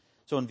Paul.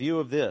 So in view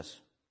of this,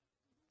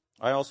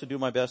 I also do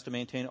my best to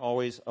maintain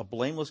always a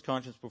blameless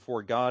conscience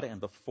before God and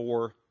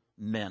before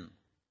men.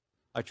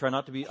 I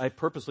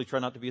purposely try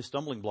not to be a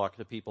stumbling block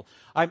to people.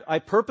 I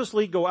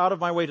purposely go out of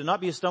my way to not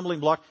be a stumbling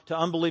block to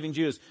unbelieving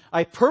Jews.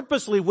 I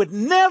purposely would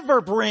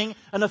never bring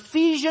an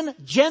Ephesian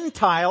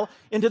Gentile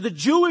into the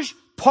Jewish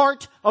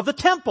part of the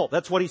temple.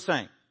 That's what he's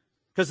saying.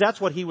 Because that's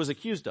what he was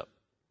accused of.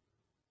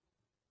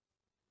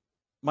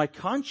 My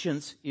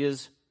conscience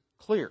is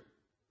clear.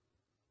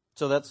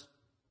 So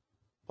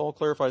Paul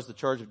clarifies the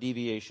charge of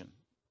deviation.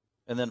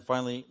 And then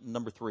finally,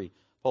 number 3.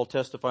 Paul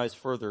testifies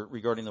further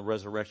regarding the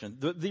resurrection.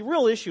 The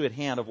real issue at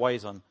hand of why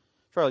he's on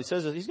trial, he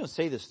says that he's going to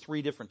say this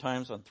 3 different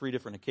times on 3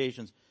 different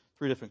occasions,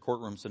 3 different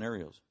courtroom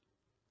scenarios.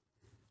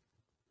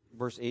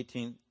 Verse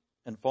 18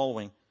 and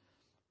following.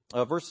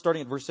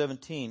 Starting at verse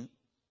 17,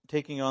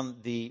 taking on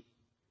the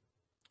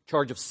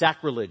charge of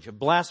sacrilege, of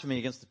blasphemy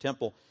against the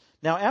temple.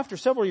 Now, after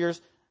several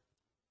years,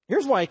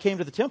 here's why I came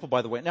to the temple,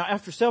 by the way. Now,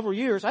 after several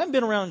years, I haven't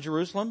been around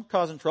Jerusalem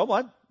causing trouble.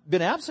 I've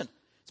been absent.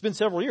 It's been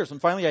several years.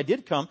 And finally, I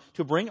did come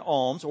to bring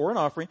alms or an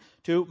offering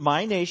to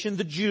my nation,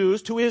 the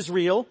Jews, to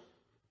Israel,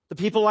 the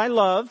people I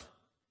love,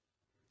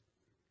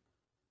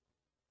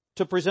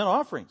 to present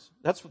offerings.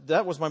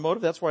 That was my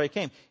motive. That's why I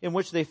came. In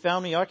which they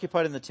found me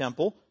occupied in the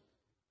temple,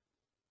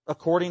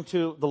 according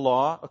to the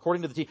law,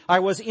 according to the T. I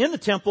was in the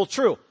temple,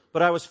 true,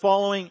 but I was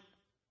following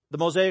the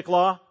Mosaic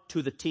law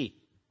to the T.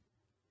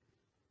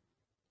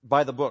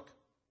 By the book.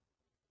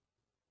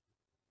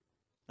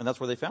 And that's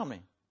where they found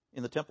me,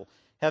 in the temple.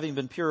 Having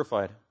been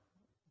purified,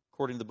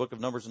 according to the book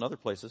of Numbers and other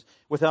places,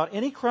 without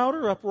any crowd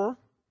or uproar.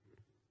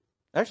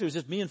 Actually, it was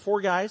just me and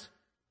 4 guys,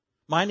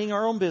 minding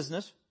our own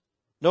business,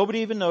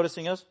 nobody even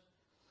noticing us.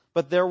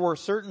 But there were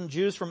certain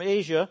Jews from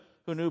Asia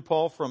who knew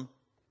Paul from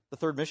the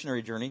 3rd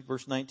missionary journey,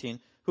 verse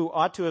 19, who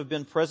ought to have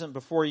been present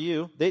before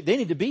you. They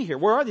need to be here.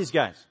 Where are these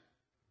guys?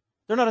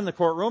 They're not in the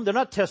courtroom. They're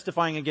not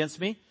testifying against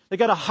me. They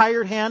got a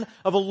hired hand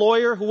of a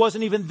lawyer who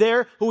wasn't even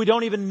there, who we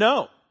don't even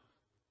know,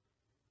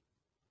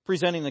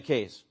 presenting the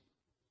case.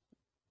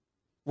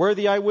 Where are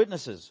the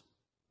eyewitnesses?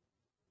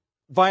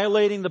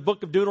 Violating the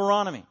book of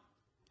Deuteronomy.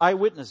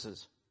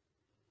 Eyewitnesses.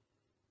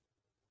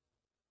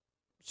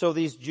 So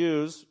these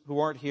Jews who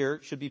aren't here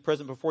should be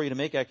present before you to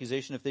make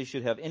accusation if they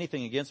should have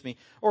anything against me.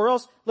 Or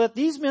else let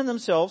these men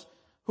themselves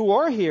who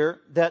are here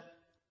that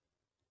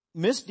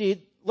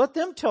misdeed, let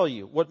them tell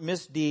you what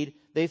misdeed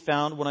they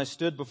found when I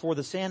stood before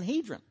the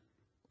Sanhedrin.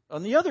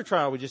 On the other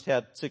trial we just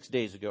had 6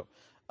 days ago.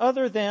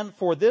 Other than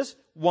for this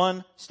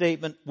one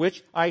statement,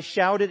 which I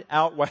shouted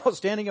out while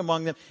standing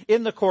among them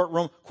in the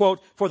courtroom,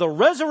 quote, for the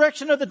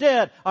resurrection of the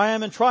dead, I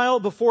am in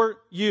trial before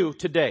you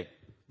today.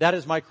 That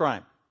is my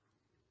crime.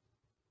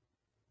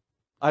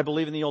 I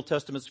believe in the Old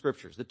Testament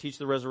scriptures that teach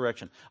the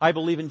resurrection. I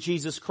believe in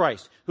Jesus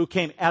Christ, who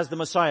came as the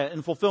Messiah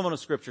in fulfillment of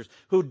scriptures,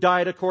 who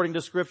died according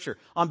to scripture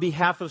on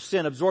behalf of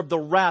sin, absorbed the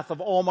wrath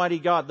of Almighty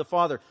God, the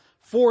Father,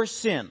 for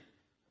sin,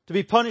 to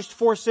be punished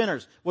for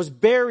sinners, was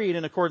buried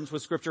in accordance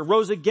with scripture,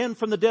 rose again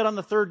from the dead on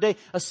the 3rd day,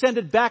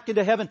 ascended back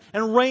into heaven,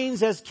 and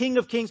reigns as King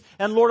of kings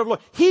and Lord of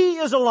lords. He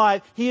is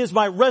alive. He is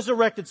my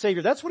resurrected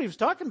Savior. That's what he was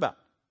talking about.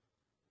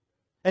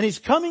 And he's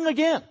coming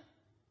again.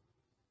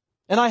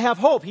 And I have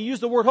hope. He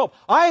used the word hope.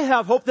 I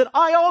have hope that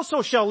I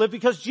also shall live,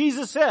 because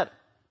Jesus said,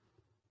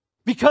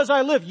 because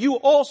I live, you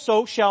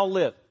also shall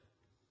live.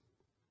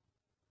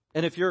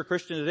 And if you're a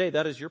Christian today,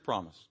 that is your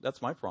promise.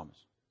 That's my promise.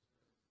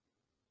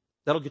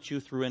 That'll get you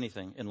through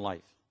anything in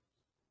life.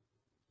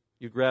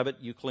 You grab it,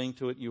 you cling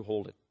to it, you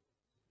hold it.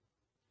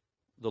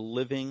 The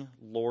living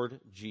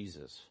Lord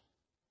Jesus.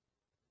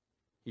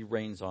 He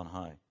reigns on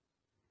high.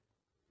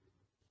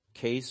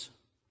 Case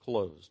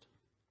closed.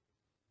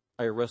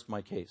 I arrest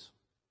my case.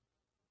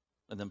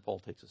 And then Paul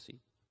takes a seat.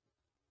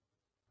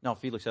 Now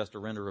Felix has to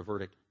render a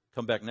verdict.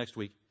 Come back next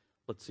week.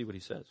 Let's see what he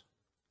says.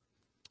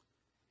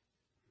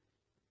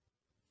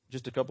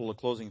 Just a couple of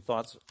closing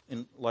thoughts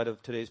in light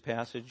of today's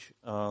passage.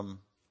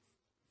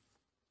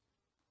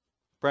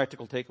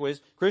 Practical takeaways.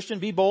 Christian,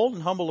 be bold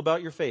and humble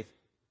about your faith.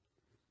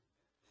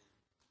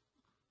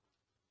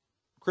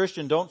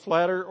 Christian, don't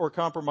flatter or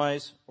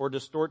compromise or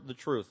distort the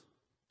truth,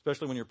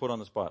 especially when you're put on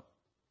the spot.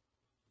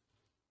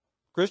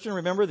 Christian,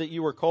 remember that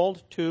you were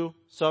called to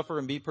suffer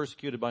and be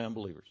persecuted by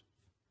unbelievers.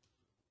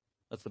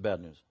 That's the bad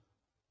news.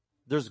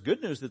 There's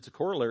good news that's a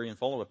corollary and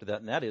follow-up to that,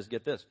 and that is,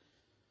 get this.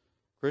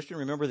 Christian,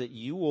 remember that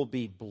you will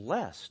be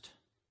blessed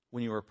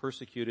when you are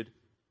persecuted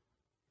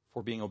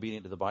for being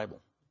obedient to the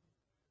Bible.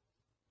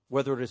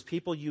 Whether it is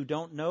people you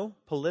don't know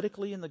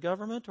politically in the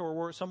government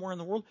or somewhere in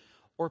the world,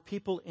 or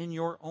people in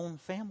your own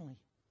family.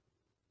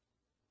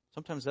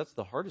 Sometimes that's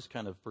the hardest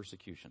kind of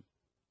persecution.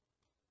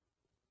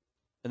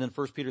 And then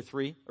 1 Peter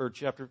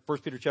chapter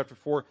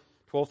 4,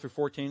 12 through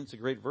 14, it's a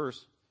great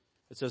verse.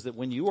 It says that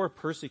when you are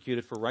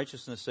persecuted for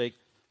righteousness' sake,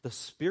 the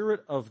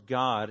Spirit of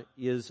God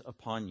is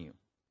upon you.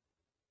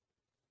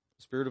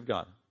 The Spirit of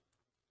God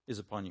is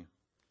upon you.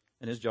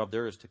 And his job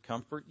there is to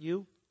comfort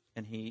you,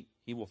 and he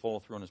will follow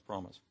through on his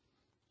promise.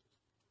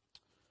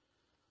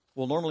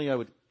 Well, normally I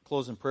would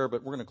close in prayer,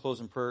 but we're going to close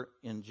in prayer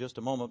in just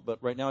a moment. But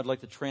right now I'd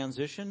like to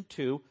transition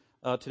to,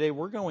 today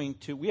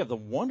we have the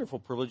wonderful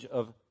privilege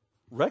of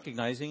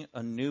recognizing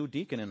a new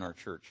deacon in our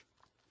church.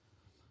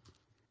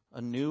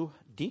 A new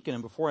deacon.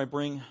 And before I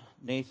bring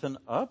Nathan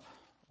up,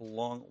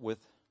 along with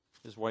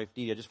his wife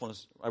Dee,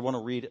 I want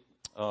to read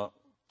a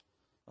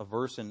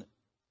verse and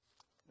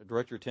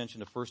direct your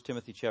attention to 1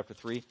 Timothy chapter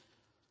 3.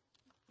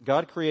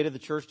 God created the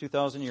church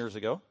 2,000 years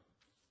ago.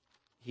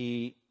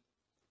 He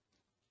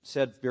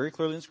said very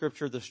clearly in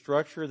Scripture the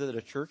structure that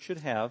a church should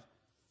have,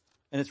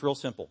 and it's real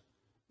simple.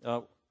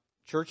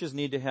 Churches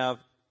need to have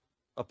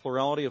a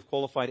plurality of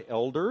qualified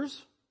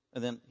elders,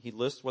 and then he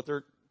lists what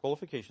their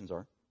qualifications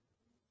are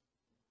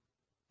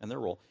and their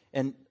role.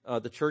 And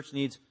the church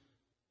needs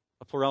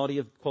a plurality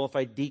of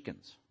qualified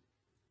deacons.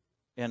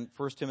 And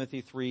 1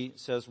 Timothy 3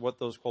 says what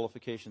those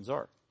qualifications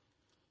are.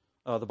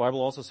 The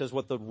Bible also says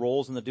what the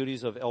roles and the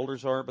duties of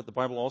elders are, but the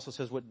Bible also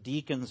says what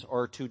deacons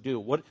are to do.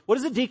 What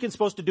is a deacon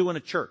supposed to do in a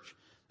church?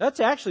 That's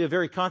actually a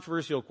very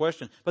controversial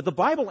question, but the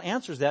Bible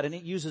answers that, and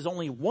it uses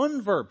only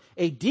one verb.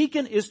 A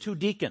deacon is to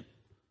deacon.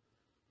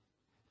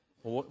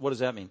 Well, what does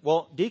that mean?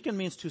 Well, deacon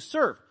means to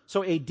serve.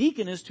 So a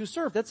deacon is to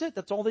serve. That's it.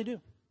 That's all they do.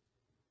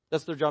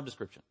 That's their job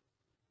description.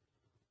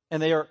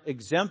 And they are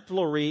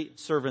exemplary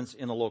servants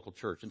in a local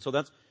church. And so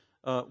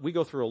we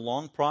go through a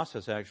long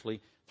process,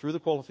 actually, through the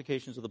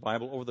qualifications of the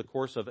Bible over the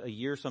course of a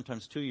year,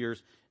 sometimes 2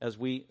 years, as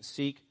we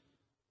seek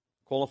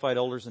qualified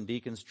elders and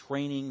deacons,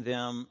 training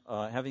them,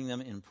 having them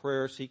in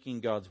prayer,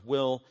 seeking God's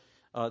will.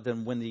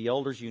 Then when the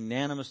elders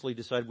unanimously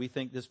decide we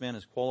think this man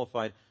is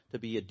qualified to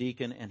be a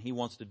deacon and he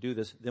wants to do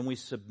this, then we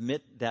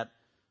submit that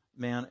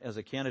man as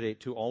a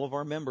candidate to all of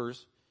our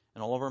members,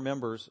 and all of our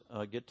members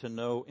get to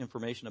know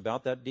information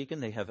about that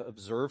deacon. They have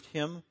observed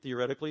him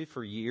theoretically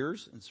for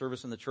years in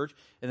service in the church,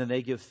 and then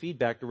they give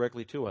feedback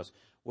directly to us,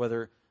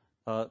 whether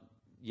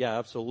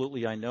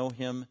absolutely, I know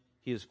him,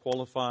 he is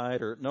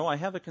qualified, or no, I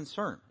have a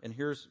concern, and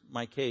here's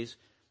my case,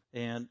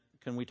 and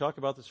can we talk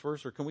about this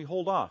first, or can we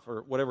hold off,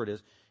 or whatever it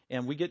is.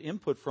 And we get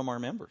input from our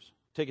members.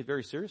 Take it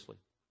very seriously.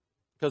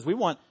 Because we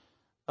want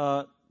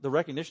the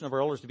recognition of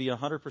our elders to be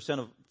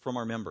 100% from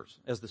our members,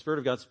 as the Spirit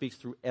of God speaks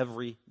through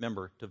every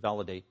member to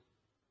validate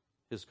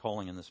his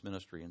calling in this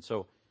ministry. And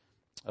so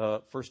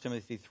 1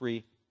 Timothy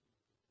 3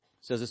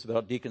 says this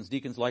about deacons.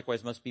 Deacons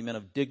likewise must be men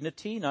of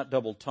dignity, not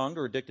double-tongued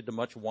or addicted to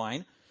much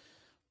wine,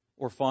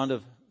 or fond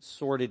of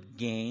sordid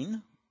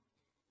gain.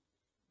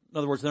 In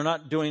other words, they're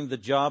not doing the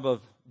job of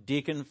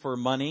deacon for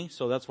money,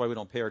 so that's why we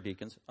don't pay our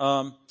deacons.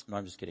 No,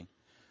 I'm just kidding.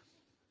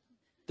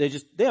 They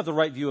have the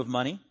right view of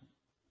money.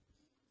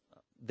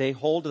 They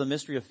hold to the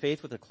mystery of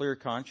faith with a clear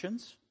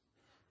conscience.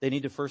 They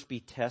need to first be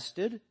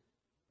tested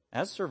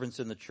as servants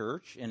in the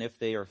church, and if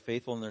they are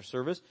faithful in their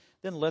service,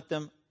 then let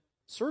them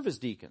serve as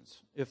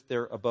deacons if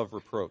they're above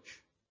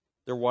reproach.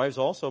 Their wives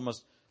also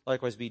must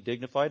likewise be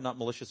dignified, not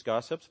malicious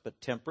gossips, but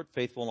temperate,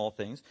 faithful in all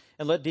things.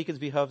 And let deacons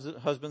be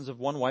husbands of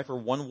one wife or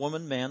one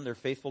woman man. They're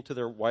faithful to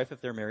their wife if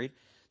they're married.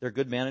 They're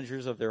good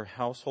managers of their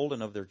household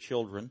and of their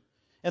children.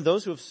 And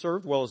those who have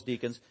served well as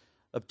deacons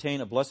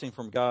obtain a blessing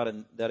from God,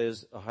 and that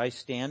is a high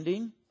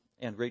standing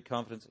and great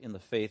confidence in the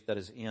faith that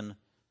is in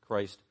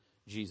Christ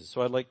Jesus.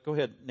 So go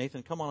ahead,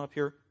 Nathan, come on up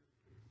here.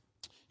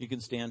 You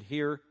can stand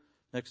here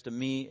next to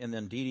me, and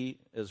then Dee Dee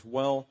as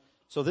well.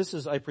 So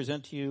I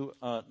present to you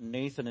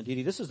Nathan and Dee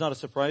Dee. This is not a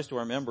surprise to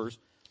our members.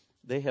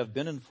 They have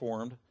been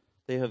informed.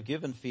 They have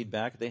given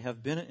feedback. They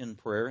have been in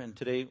prayer, and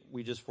today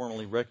we just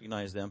formally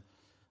recognize them.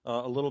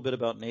 A little bit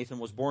about Nathan.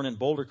 Was born in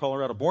Boulder,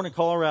 Colorado. Born in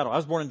Colorado. I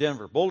was born in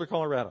Denver. Boulder,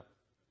 Colorado.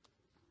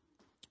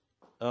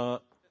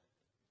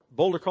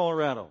 Boulder,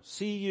 Colorado.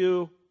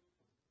 CU,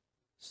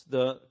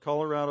 the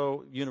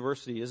Colorado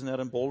University. Isn't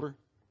that in Boulder?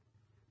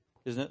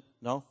 Isn't it?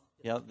 No?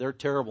 Yeah, they're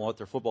terrible at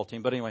their football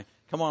team. But anyway,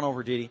 come on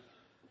over, Dee Dee.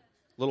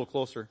 A little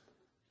closer.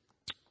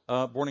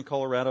 Born in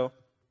Colorado.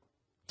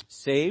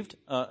 Saved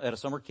at a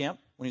summer camp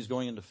when he was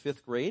going into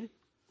 5th grade.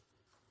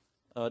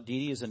 Dee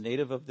Dee is a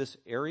native of this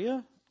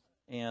area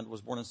and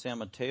was born in San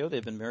Mateo.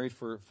 They've been married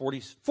for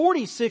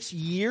 46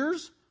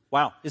 years.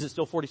 Wow. Is it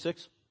still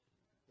 46?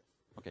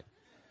 Okay.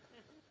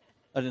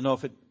 I didn't know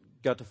if it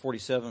got to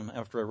 47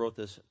 after I wrote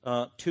this.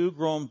 2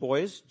 grown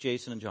boys,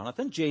 Jason and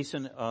Jonathan.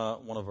 Jason,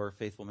 one of our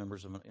faithful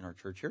members in our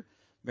church here.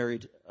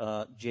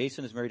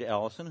 Jason is married to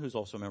Allison, who's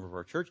also a member of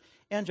our church.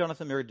 And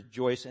Jonathan married to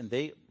Joyce, and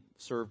they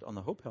served on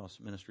the Hope House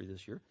ministry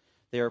this year.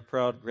 They are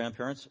proud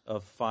grandparents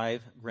of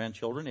 5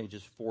 grandchildren,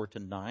 ages 4 to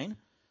 9.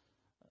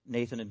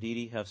 Nathan and Dee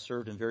Dee have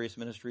served in various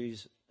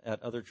ministries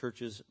at other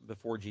churches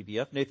before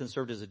GBF. Nathan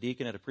served as a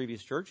deacon at a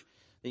previous church.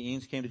 The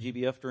Eanes came to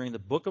GBF during the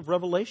book of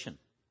Revelation.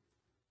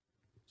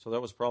 So that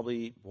was that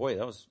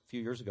was a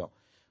few years ago.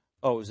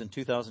 Oh, it was in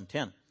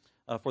 2010.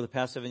 For the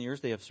past 7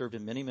 years, they have served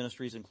in many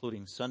ministries,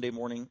 including Sunday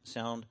morning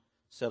sound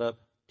setup,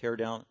 tear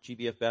down,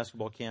 GBF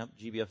basketball camp,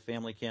 GBF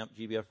family camp,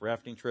 GBF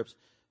rafting trips,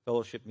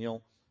 fellowship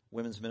meal,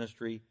 women's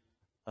ministry,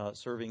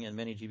 serving in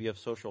many GBF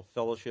social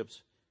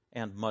fellowships,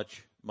 and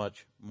much,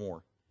 much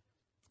more.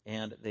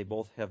 and they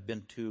both have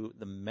been to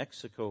the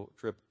Mexico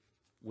trip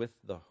with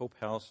the Hope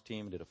House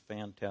team, did a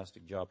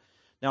fantastic job.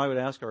 Now I would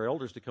ask our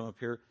elders to come up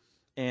here,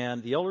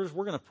 and the elders,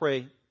 we're going to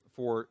pray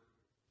for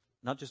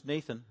not just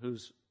Nathan,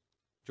 who's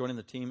joining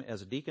the team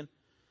as a deacon,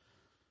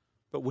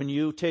 but when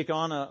you take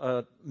on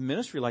a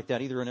ministry like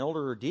that, either an elder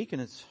or a deacon,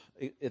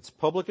 it's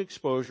public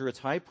exposure, it's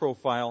high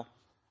profile,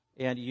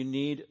 and you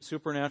need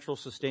supernatural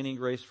sustaining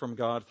grace from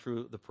God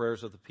through the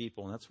prayers of the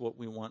people, and that's what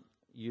we want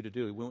you to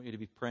do. We want you to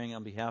be praying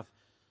on behalf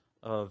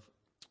of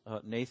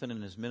Nathan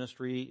and his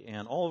ministry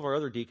and all of our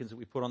other deacons that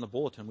we put on the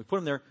bulletin. We put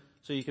them there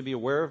so you can be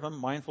aware of them,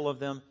 mindful of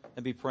them,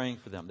 and be praying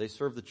for them. They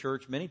serve the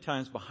church many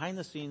times behind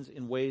the scenes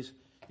in ways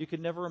you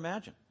could never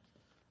imagine.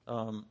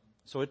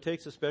 So it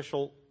takes a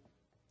special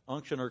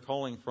unction or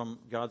calling from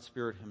God's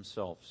Spirit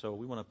himself. So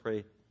we want to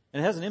pray.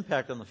 And it has an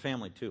impact on the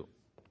family too.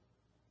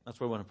 That's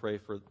why we want to pray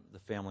for the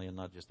family and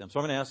not just them. So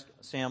I'm going to ask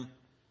Sam,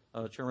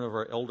 chairman of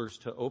our elders,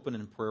 to open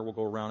in prayer. We'll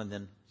go around and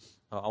then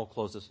I'll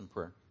close this in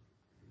prayer.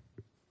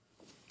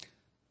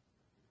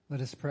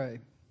 Let us pray.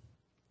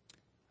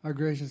 Our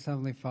gracious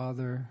Heavenly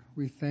Father,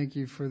 we thank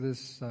you for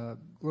this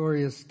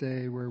glorious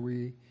day where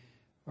we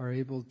are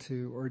able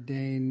to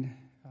ordain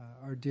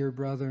our dear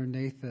brother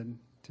Nathan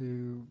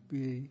to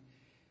be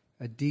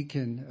a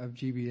deacon of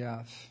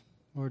GBF.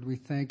 Lord, we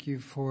thank you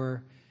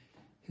for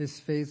his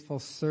faithful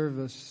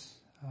service,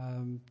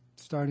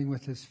 starting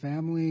with his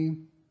family,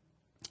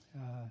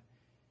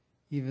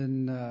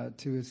 even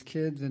to his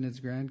kids and his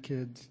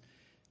grandkids.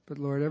 But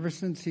Lord, ever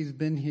since he's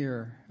been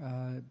here,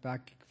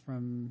 back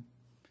from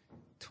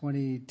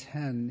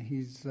 2010,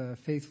 he's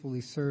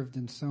faithfully served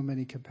in so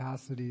many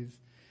capacities.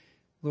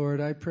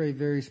 Lord, I pray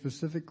very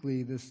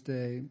specifically this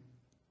day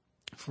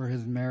for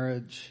his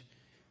marriage.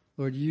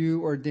 Lord,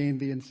 you ordained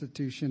the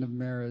institution of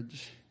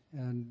marriage,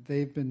 and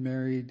they've been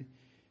married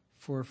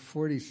for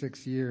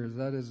 46 years.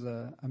 That is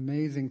an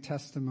amazing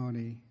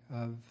testimony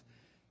of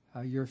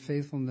your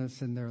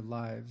faithfulness in their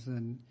lives.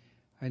 And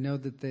I know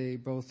that they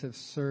both have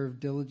served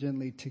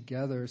diligently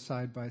together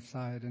side by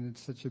side, and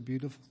it's such a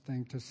beautiful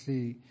thing to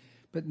see.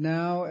 But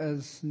now,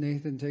 as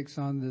Nathan takes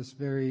on this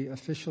very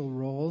official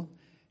role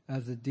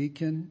as a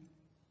deacon,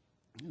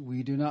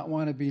 we do not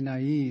want to be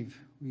naive.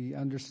 We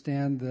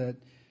understand that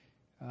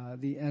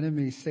the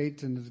enemy,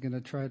 Satan, is going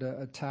to try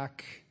to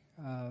attack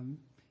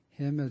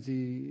him as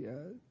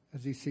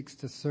he seeks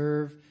to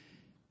serve.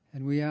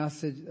 And we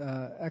ask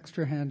that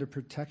extra hand of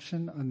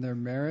protection on their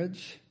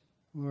marriage.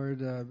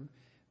 Lord,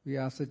 we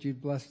ask that you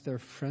bless their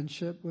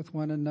friendship with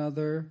one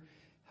another.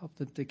 Help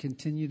them to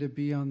continue to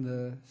be on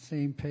the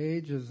same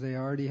page as they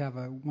already have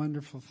a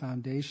wonderful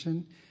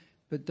foundation.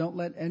 But don't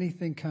let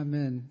anything come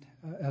in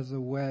as a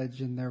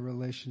wedge in their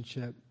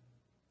relationship.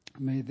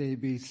 May they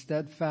be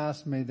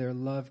steadfast. May their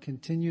love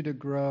continue to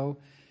grow.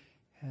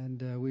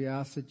 And we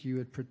ask that you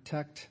would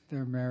protect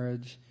their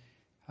marriage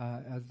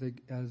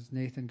as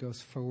Nathan goes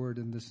forward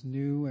in this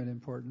new and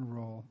important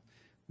role.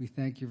 We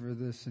thank you for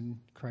this. In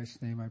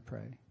Christ's name I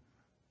pray.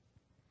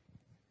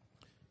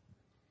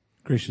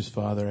 Gracious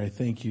Father, I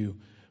thank you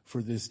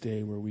for this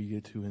day where we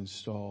get to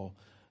install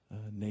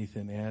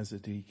Nathan as a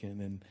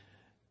deacon,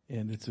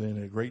 and it's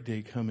been a great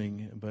day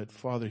coming. But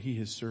Father, he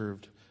has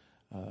served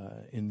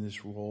in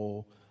this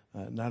role,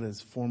 not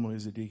as formally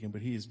as a deacon,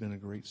 but he has been a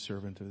great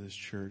servant of this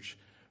church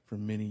for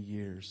many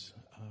years.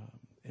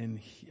 And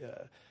he,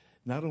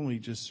 not only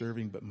just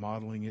serving, but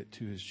modeling it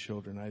to his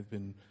children. I've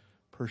been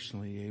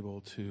personally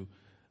able to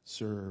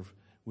serve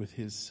with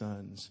his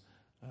sons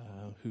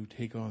who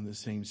take on the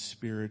same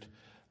spirit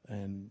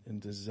and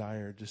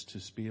desire just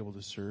to be able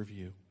to serve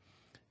you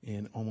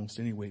in almost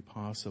any way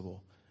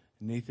possible.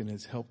 Nathan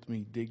has helped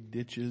me dig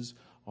ditches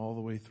all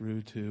the way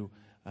through to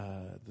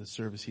the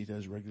service he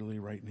does regularly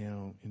right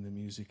now in the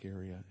music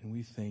area. And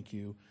we thank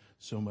you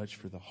so much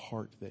for the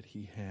heart that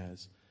he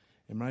has.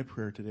 And my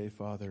prayer today,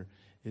 Father,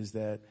 is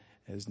that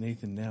as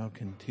Nathan now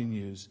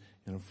continues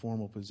in a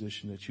formal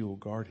position, that you will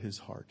guard his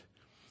heart,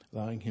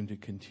 allowing him to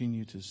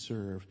continue to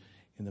serve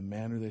in the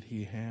manner that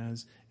he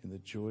has, in the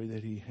joy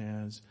that he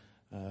has,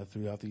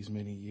 throughout these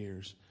many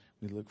years.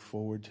 We look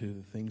forward to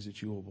the things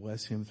that you will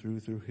bless him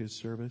through his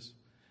service.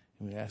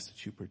 And we ask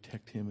that you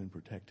protect him and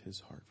protect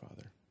his heart,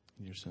 Father.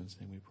 In your Son's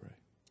name we pray.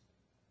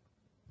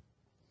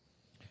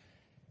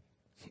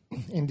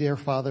 And dear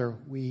Father,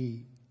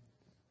 we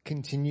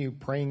continue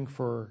praying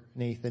for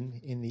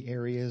Nathan in the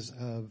areas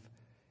of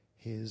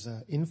his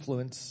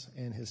influence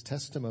and his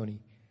testimony.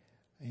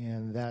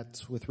 And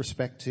that's with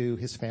respect to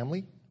his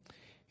family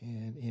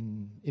and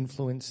in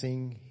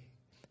influencing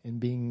and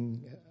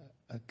being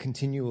a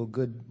continual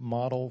good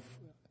model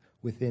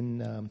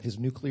within his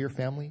nuclear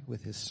family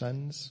with his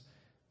sons,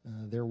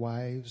 their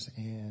wives,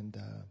 and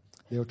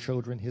their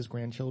children, his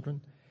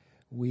grandchildren.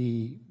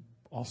 We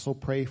also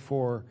pray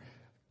for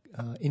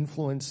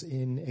influence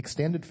in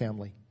extended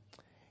family.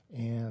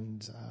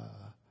 And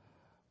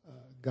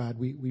God,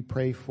 we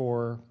pray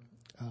for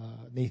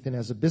Nathan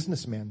as a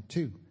businessman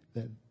too,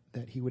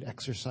 that he would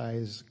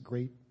exercise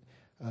great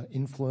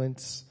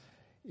influence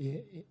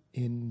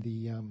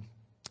in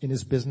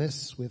his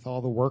business with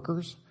all the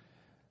workers,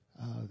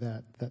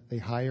 that they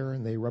hire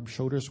and they rub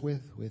shoulders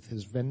with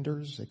his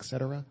vendors,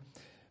 etc.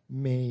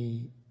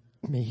 May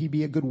he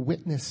be a good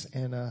witness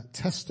and a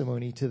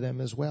testimony to them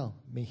as well.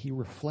 May he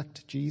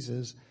reflect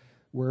Jesus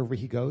wherever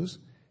he goes,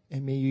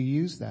 and may you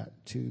use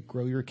that to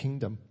grow your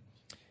kingdom.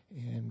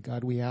 And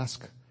God, we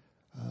ask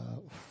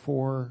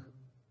for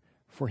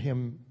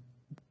him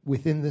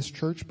within this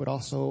church, but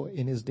also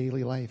in his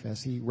daily life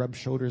as he rubs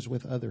shoulders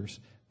with others,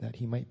 that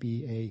he might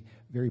be a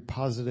very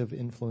positive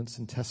influence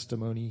and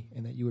testimony,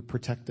 and that you would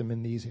protect him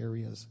in these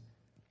areas.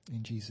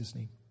 In Jesus'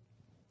 name.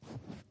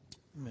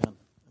 Amen.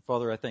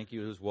 Father, I thank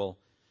you as well.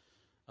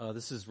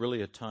 This is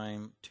really a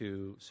time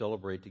to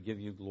celebrate, to give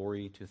you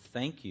glory, to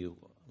thank you.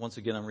 Once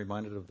again, I'm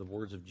reminded of the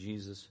words of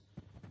Jesus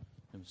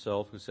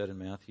himself, who said in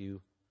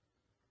Matthew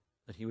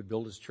that he would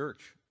build his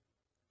church,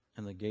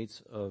 and the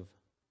gates of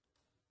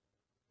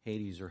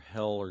Hades or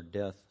hell or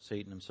death,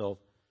 Satan himself,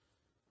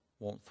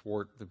 won't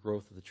thwart the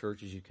growth of the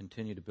church as you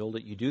continue to build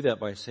it. You do that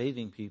by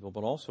saving people,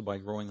 but also by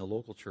growing the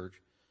local church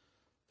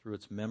through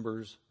its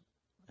members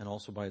and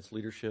also by its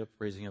leadership,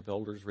 raising up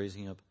elders,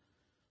 raising up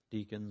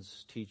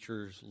deacons,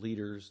 teachers,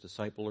 leaders,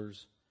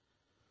 disciplers.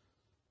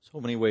 So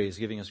many ways,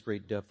 giving us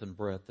great depth and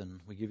breadth,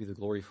 and we give you the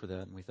glory for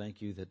that. And we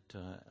thank you that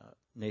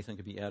Nathan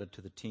could be added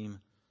to the team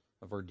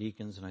of our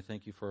deacons, and I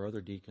thank you for our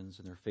other deacons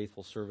and their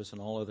faithful service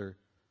and all other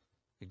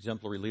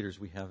exemplary leaders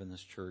we have in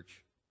this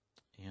church.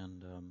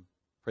 And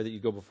pray that you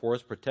go before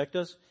us, protect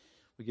us.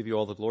 We give you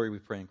all the glory, we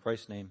pray in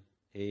Christ's name.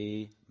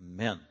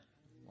 Amen.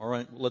 All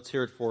right, let's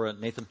hear it for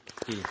Nathan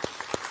Keating.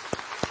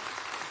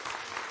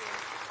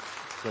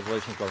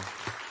 Congratulations, brother.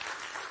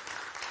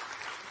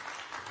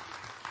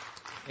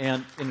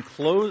 And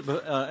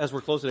as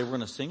we're closing today, we're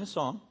going to sing a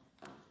song.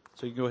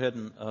 So you can go ahead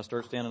and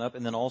start standing up.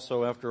 And then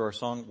also after our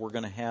song, we're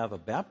going to have a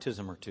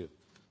baptism or two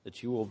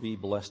that you will be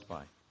blessed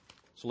by.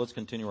 So let's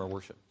continue our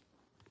worship.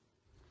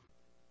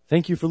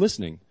 Thank you for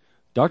listening.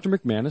 Dr.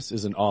 McManus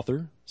is an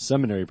author,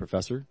 seminary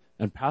professor,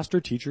 and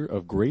pastor-teacher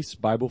of Grace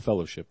Bible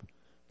Fellowship.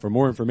 For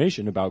more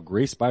information about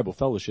Grace Bible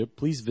Fellowship,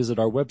 please visit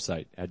our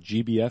website at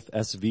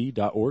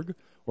gbfsv.org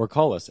or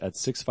call us at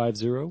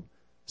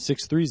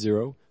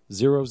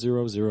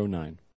 650-630-0009.